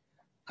levels.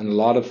 And a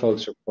lot of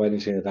folks are pointing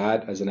to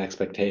that as an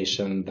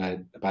expectation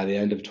that by the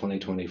end of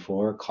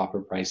 2024,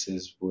 copper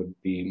prices would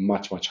be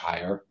much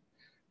higher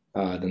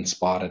than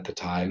spot at the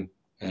time.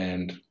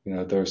 And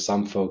there are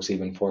some folks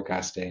even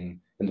forecasting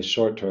in the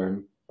short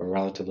term, or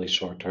relatively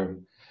short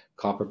term,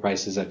 copper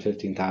prices at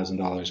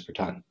 $15,000 per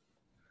ton.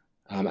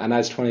 And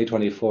as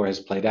 2024 has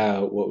played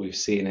out, what we've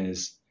seen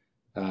is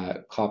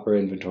copper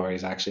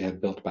inventories actually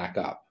have built back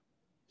up.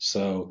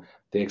 So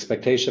the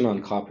expectation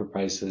on copper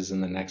prices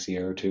in the next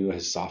year or two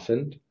has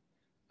softened.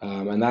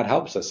 And that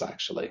helps us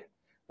actually,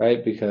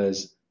 right?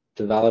 Because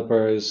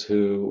developers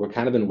who were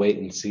kind of in wait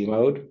and see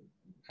mode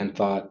and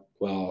thought,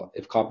 well,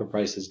 if copper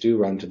prices do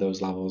run to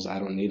those levels, I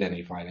don't need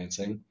any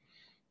financing,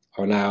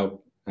 are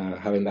now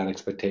having that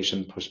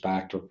expectation pushed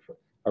back,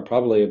 are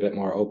probably a bit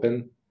more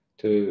open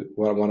to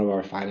one of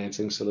our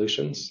financing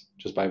solutions,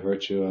 just by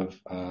virtue of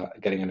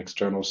getting an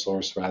external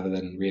source rather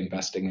than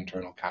reinvesting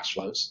internal cash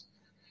flows.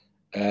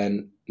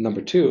 And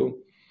number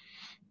two,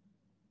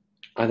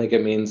 I think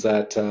it means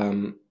that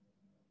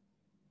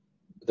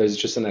there's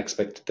just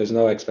there's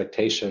no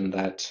expectation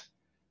that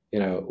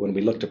when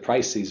we look to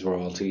price these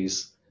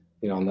royalties,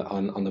 on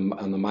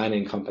the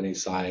mining company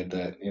side,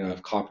 that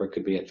if copper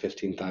could be at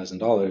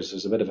 $15,000,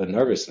 there's a bit of a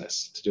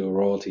nervousness to do a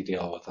royalty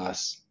deal with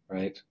us.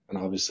 Right, and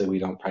obviously we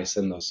don't price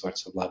in those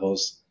sorts of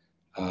levels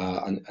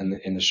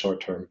in the short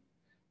term.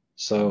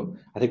 So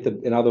I think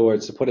that, in other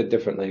words, to put it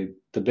differently,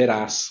 the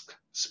bid-ask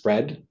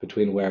spread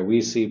between where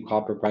we see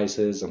copper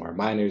prices and where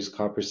miners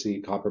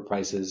see copper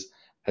prices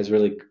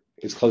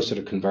is closer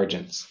to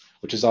convergence,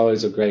 which is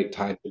always a great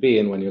time to be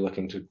in when you're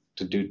looking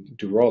to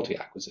do royalty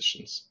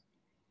acquisitions.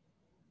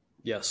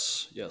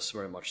 Yes,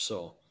 very much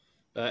so.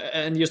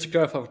 And just to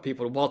clarify for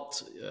people,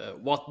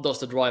 what does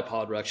the dry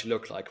powder actually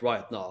look like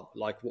right now?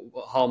 Like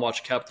how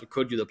much capital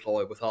could you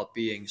deploy without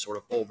being sort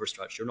of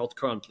overstretched? You're not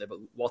currently, but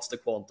what's the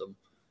quantum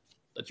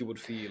that you would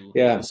feel would be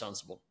Yeah.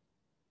 sensible?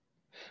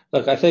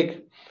 Look, I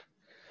think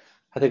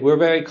we're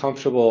very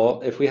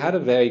comfortable if we had a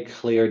very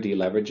clear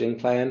deleveraging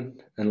plan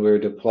and we were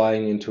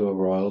deploying into a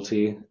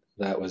royalty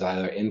that was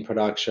either in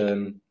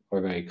production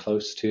or very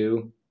close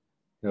to,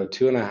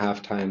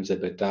 2.5 times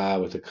EBITDA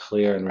with a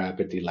clear and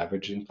rapid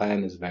deleveraging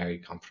plan is very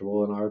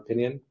comfortable in our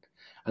opinion.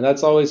 And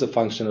that's always a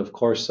function, of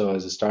course, so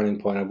as a starting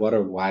point of what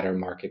are wider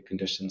market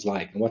conditions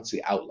like and what's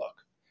the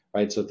outlook,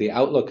 right? So if the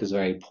outlook is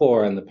very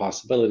poor and the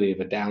possibility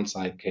of a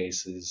downside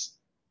case is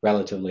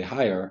relatively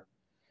higher,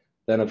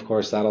 then of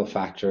course that'll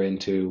factor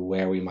into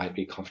where we might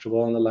be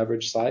comfortable on the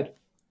leverage side.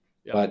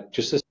 Yeah. But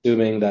just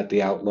assuming that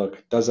the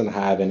outlook doesn't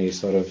have any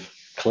sort of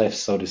cliff,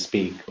 so to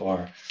speak,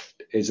 or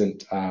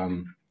isn't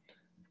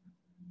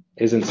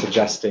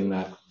suggesting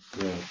that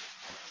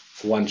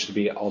one should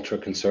be ultra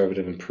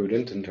conservative and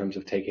prudent in terms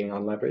of taking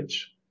on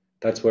leverage.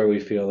 That's where we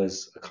feel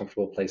is a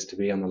comfortable place to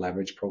be on the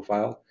leverage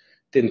profile.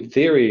 In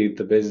theory,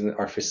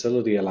 our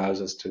facility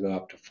allows us to go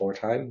up to 4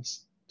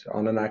 times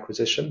on an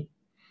acquisition.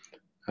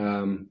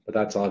 But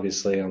that's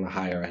obviously on the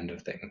higher end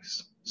of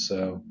things.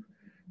 So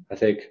I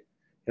think,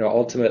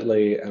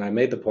 ultimately, and I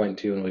made the point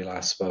to you when we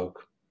last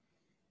spoke,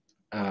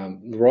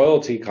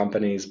 royalty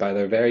companies, by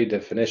their very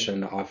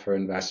definition, offer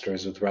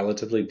investors with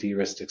relatively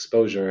de-risked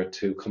exposure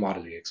to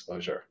commodities,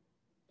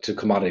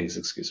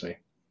 excuse me.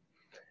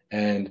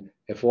 And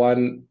if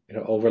one,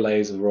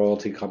 overlays a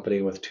royalty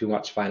company with too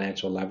much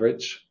financial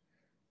leverage,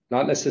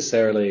 not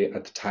necessarily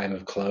at the time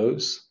of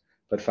close,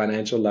 but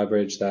financial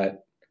leverage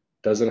that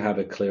doesn't have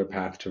a clear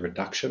path to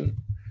reduction,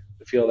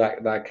 I feel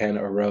that that can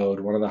erode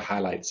one of the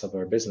highlights of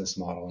our business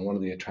model and one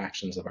of the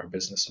attractions of our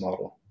business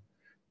model.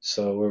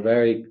 So we're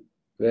very,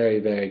 very,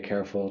 very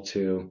careful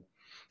to,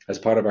 as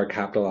part of our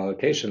capital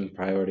allocation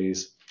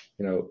priorities,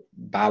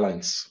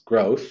 balance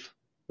growth,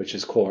 which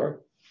is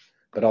core,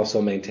 but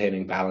also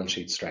maintaining balance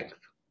sheet strength,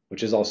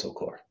 which is also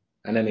core.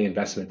 And any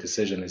investment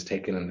decision is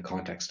taken in the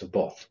context of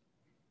both.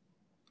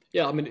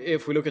 Yeah, I mean,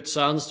 if we look at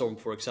Sandstorm,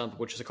 for example,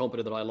 which is a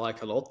company that I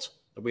like a lot,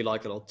 that we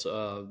like a lot,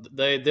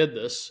 they did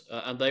this,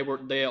 and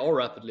they are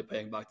rapidly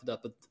paying back the debt,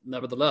 but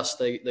nevertheless,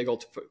 they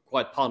got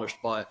quite punished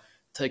by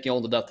taking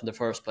on the debt in the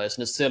first place,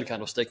 and it's still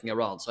kind of sticking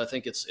around. So I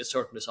think it's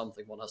certainly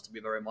something one has to be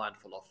very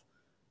mindful of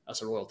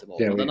as a royalty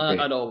model. Yeah, But then we agree.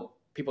 I know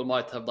people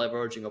might have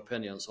diverging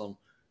opinions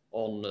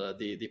on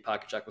the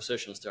package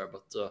acquisitions there,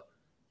 but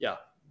yeah,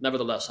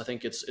 nevertheless, I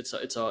think it's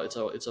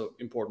a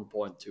important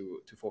point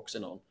to focus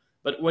in on.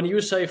 But when you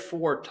say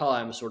 4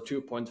 times or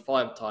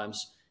 2.5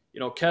 times,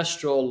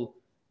 Kestrel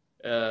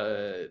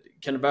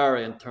can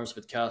vary in terms of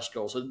its cash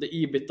flow. So the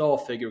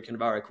EBITDA figure can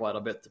vary quite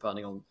a bit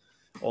depending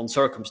on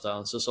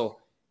circumstances. So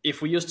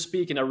if we just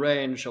speak in a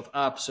range of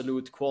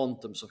absolute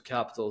quantums of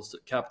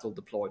capital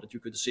deployed that you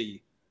could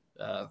see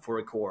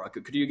for Ecora,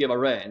 could you give a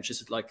range?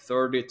 Is it like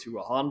 30 to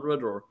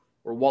 100, or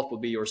what would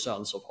be your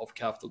sense of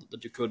capital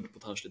that you could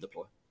potentially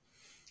deploy?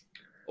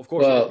 Of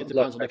course, it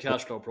depends on the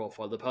cash flow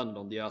profile, depending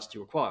on the asset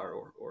you acquire,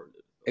 or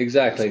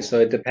Exactly. So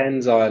it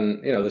depends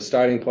on, the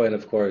starting point,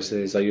 of course,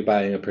 is are you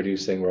buying a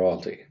producing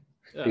royalty?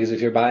 yeah, Because if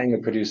you're buying a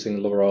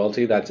producing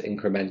royalty, that's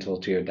incremental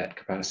to your debt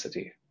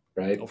capacity,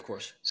 right? of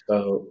course.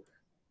 So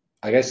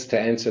I guess to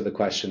answer the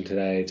question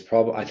today,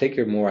 I think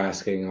you're more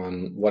asking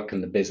on what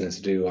can the business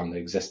do on the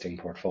existing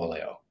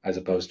portfolio, as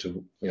opposed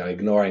to,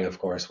 ignoring, of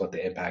course, what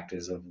the impact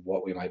is of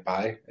what we might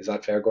buy. Is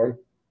that fair, Gordon?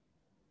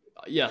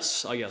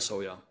 Yes, I guess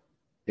so, yeah.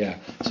 Yeah.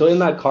 So in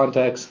that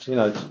context,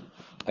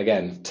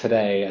 again,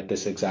 today at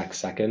this exact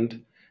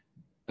second,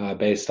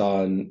 based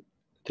on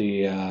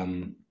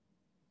the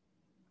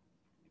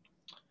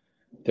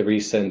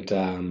recent,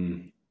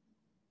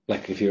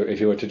 like if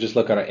you were to just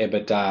look at our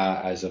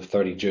EBITDA as of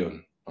 30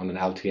 June on an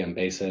LTM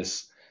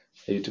basis,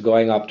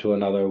 going up to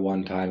another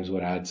 1 times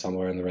would add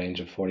somewhere in the range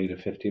of 40 to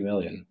 50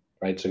 million,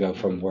 right? So go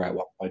from we're at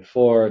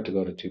 1.4 to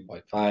go to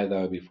 2.5,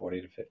 that would be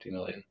 40 to 50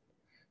 million,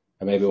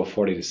 or maybe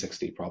 40 to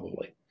 60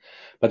 probably.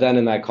 But then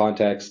in that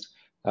context,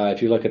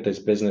 if you look at this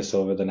business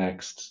over the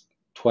next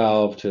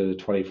 12 to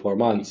 24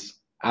 months,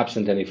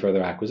 absent any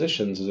further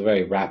acquisitions, is a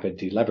very rapid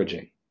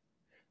deleveraging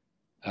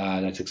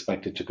that's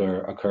expected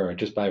to occur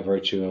just by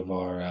virtue of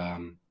our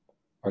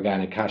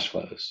organic cash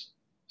flows.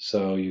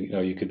 So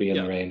you could be in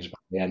the range by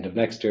the end of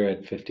next year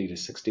at $50 to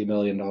 $60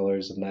 million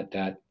of net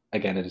debt.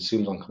 Again, it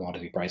assumes on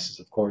commodity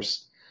prices, of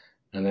course,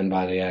 and then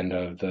by the end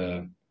of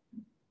the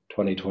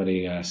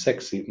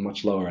 2026,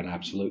 much lower in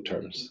absolute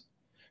terms.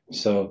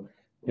 So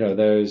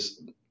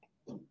there's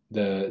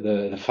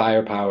the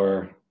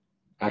firepower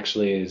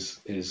actually is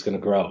going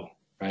to grow,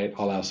 right?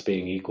 All else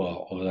being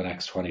equal over the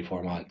next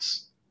 24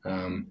 months.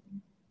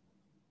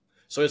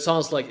 So it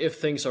sounds like if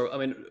things are,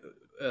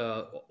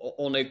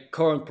 on a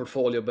current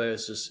portfolio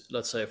basis,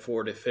 let's say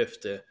 40,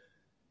 50,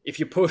 if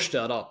you push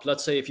that up,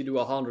 let's say if you do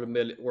 100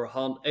 million or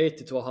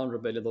 80 to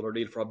 $100 million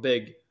deal for a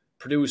big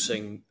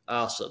producing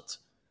asset,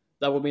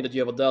 that would mean that you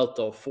have a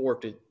delta of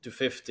 40 to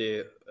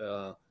 50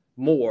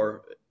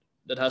 more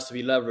that has to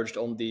be leveraged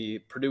on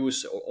the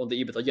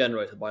EBITDA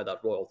generated by that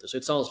royalty. So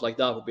it sounds like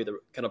that would be the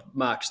kind of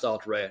maxed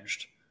out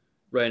range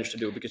to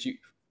do, because you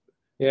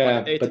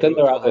but then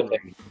there are other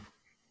things.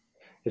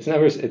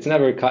 It's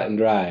never cut and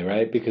dry,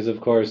 right? Because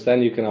of course,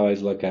 then you can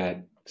always look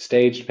at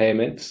staged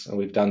payments, and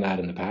we've done that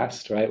in the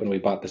past, right? When we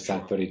bought the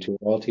SAT32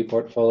 royalty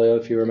portfolio,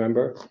 if you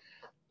remember,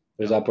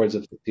 there's upwards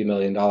of $50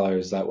 million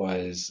that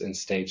was in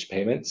staged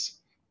payments.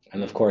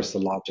 And of course, the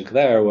logic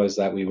there was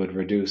that we would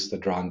reduce the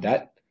drawn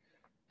debt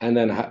and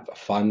then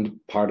fund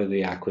part of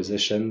the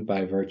acquisition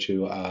by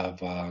virtue of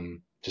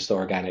just the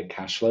organic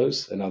cash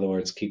flows. In other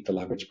words, keep the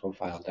leverage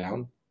profile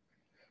down.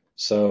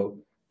 So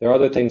there are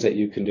other things that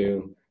you can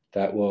do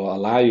that will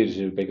allow you to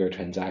do bigger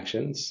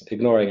transactions,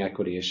 ignoring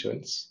equity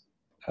issuance,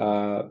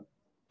 but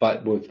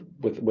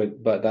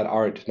that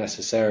aren't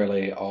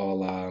necessarily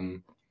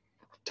all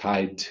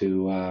tied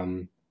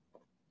to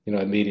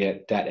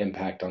immediate debt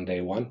impact on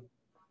day one.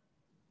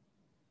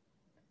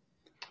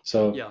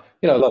 So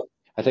look,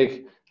 I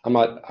think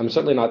I'm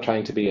certainly not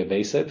trying to be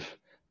evasive,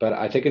 but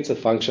I think it's a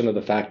function of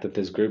the fact that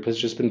this group has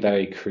just been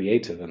very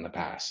creative in the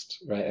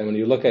past, right? And when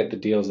you look at the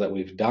deals that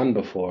we've done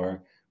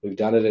before, we've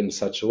done it in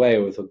such a way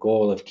with a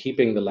goal of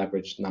keeping the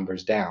leverage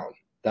numbers down,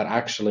 that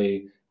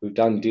actually we've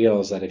done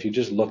deals that if you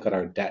just look at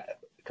our debt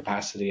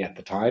capacity at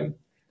the time,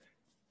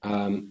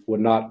 would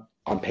not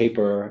on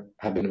paper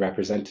have been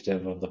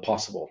representative of the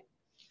possible.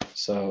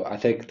 So I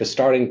think the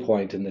starting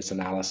point in this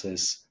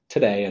analysis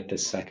today at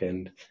this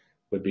second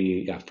would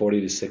be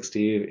 40 to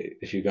 60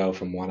 if you go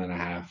from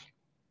 1.5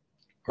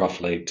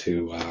 roughly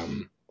to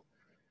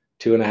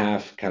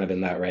 2.5, kind of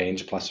in that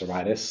range, plus or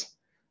minus.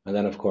 And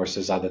then, of course,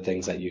 there's other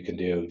things that you can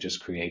do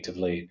just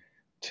creatively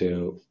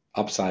to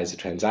upsize the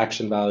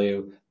transaction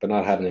value, but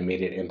not have an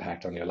immediate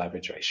impact on your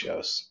leverage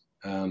ratios.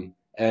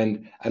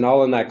 And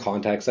all in that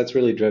context, that's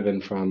really driven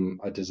from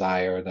a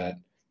desire that,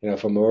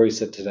 from where we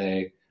sit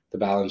today, the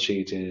balance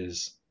sheet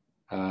is,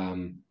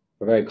 we're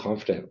very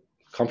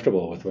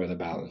comfortable with where the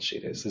balance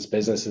sheet is. This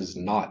business is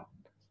not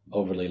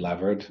overly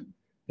levered.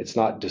 It's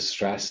not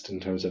distressed in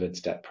terms of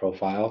its debt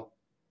profile,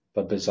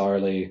 but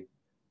bizarrely,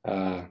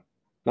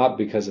 not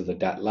because of the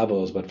debt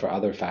levels, but for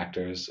other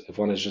factors. If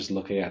one is just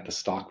looking at the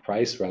stock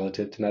price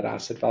relative to net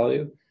asset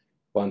value,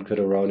 one could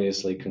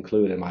erroneously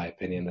conclude, in my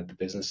opinion, that the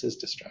business is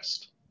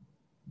distressed.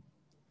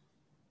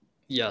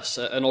 Yes,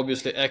 and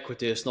obviously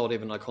equity is not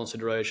even a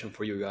consideration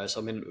for you guys.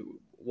 I mean,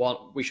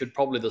 we should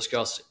probably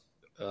discuss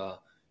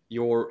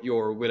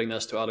your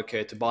willingness to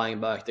allocate to buying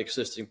back the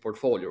existing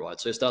portfolio, right?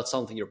 So is that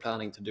something you're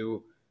planning to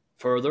do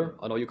further?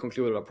 I know you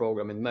concluded a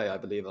program in May, I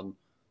believe, and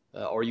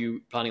are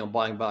you planning on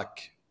buying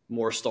back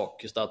more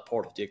stock? Is that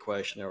part of the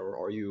equation, or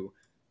are you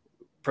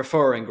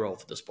preferring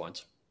growth at this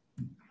point?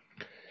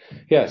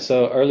 Yeah,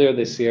 so earlier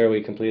this year,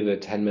 we completed a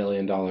 $10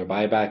 million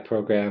buyback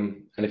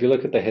program. And if you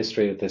look at the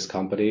history of this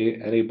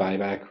company, any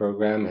buyback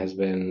program has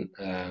been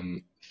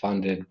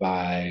funded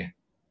by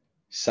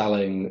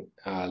selling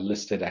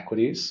listed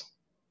equities.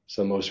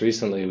 So most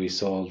recently, we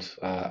sold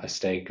a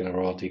stake in a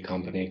royalty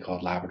company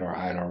called Labrador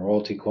Iron Ore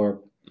Royalty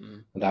Corp.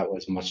 That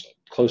was much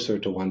closer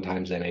to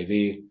 1x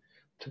NAV,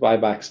 to buy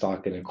back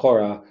stock in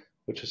Ecora,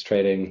 which was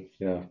trading,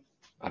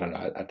 I don't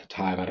know, at the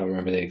time, I don't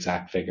remember the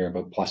exact figure,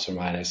 but plus or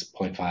minus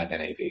 0.5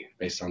 NAV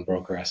based on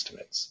broker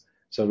estimates.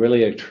 So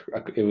really,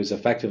 it was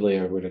effectively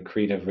a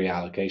accretive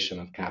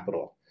reallocation of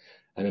capital.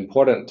 And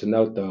important to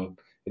note, though,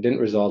 it didn't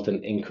result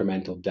in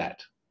incremental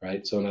debt,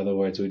 right? So in other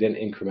words, we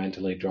didn't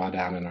incrementally draw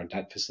down on our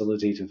debt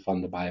facility to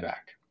fund the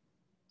buyback.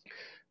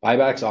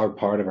 Buybacks are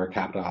part of our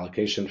capital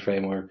allocation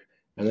framework,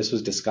 and this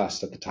was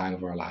discussed at the time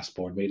of our last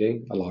board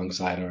meeting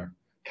alongside our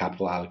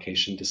capital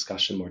allocation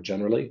discussion more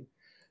generally.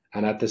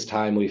 And at this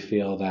time, we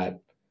feel that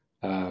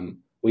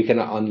we can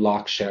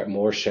unlock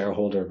more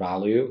shareholder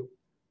value,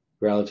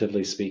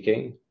 relatively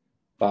speaking,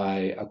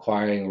 by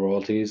acquiring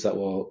royalties that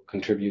will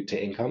contribute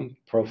to income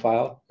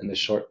profile in the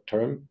short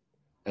term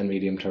and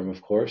medium term,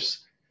 of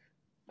course,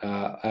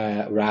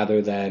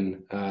 rather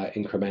than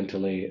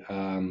incrementally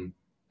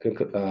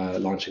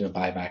launching a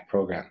buyback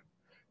program.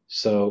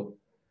 So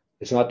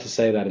it's not to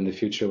say that in the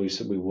future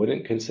we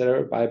wouldn't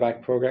consider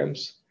buyback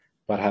programs,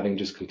 but having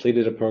just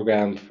completed a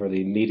program for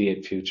the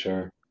immediate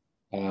future,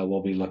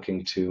 we'll be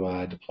looking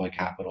to deploy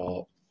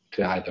capital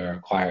to either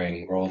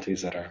acquiring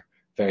royalties that are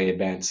very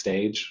advanced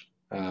stage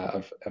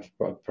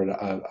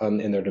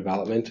in their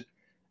development,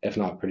 if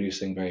not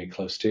producing very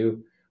close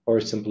to, or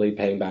simply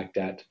paying back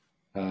debt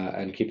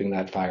and keeping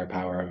that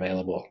firepower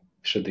available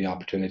should the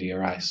opportunity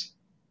arise.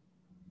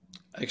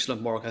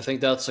 Excellent, Mark. I think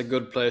that's a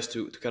good place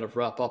to kind of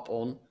wrap up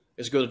on.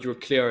 It's good that you're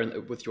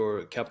clear with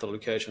your capital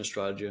allocation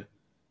strategy.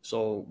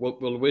 So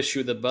we'll wish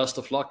you the best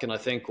of luck, and I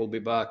think we'll be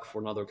back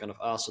for another kind of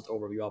asset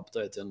overview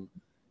update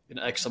in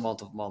X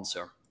amount of months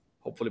here,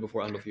 hopefully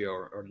before end of year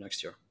or early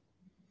next year.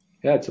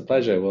 Yeah, it's a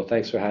pleasure. Well,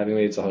 thanks for having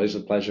me. It's always a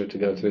pleasure to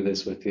go through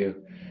this with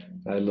you.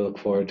 I look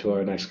forward to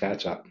our next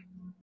catch up.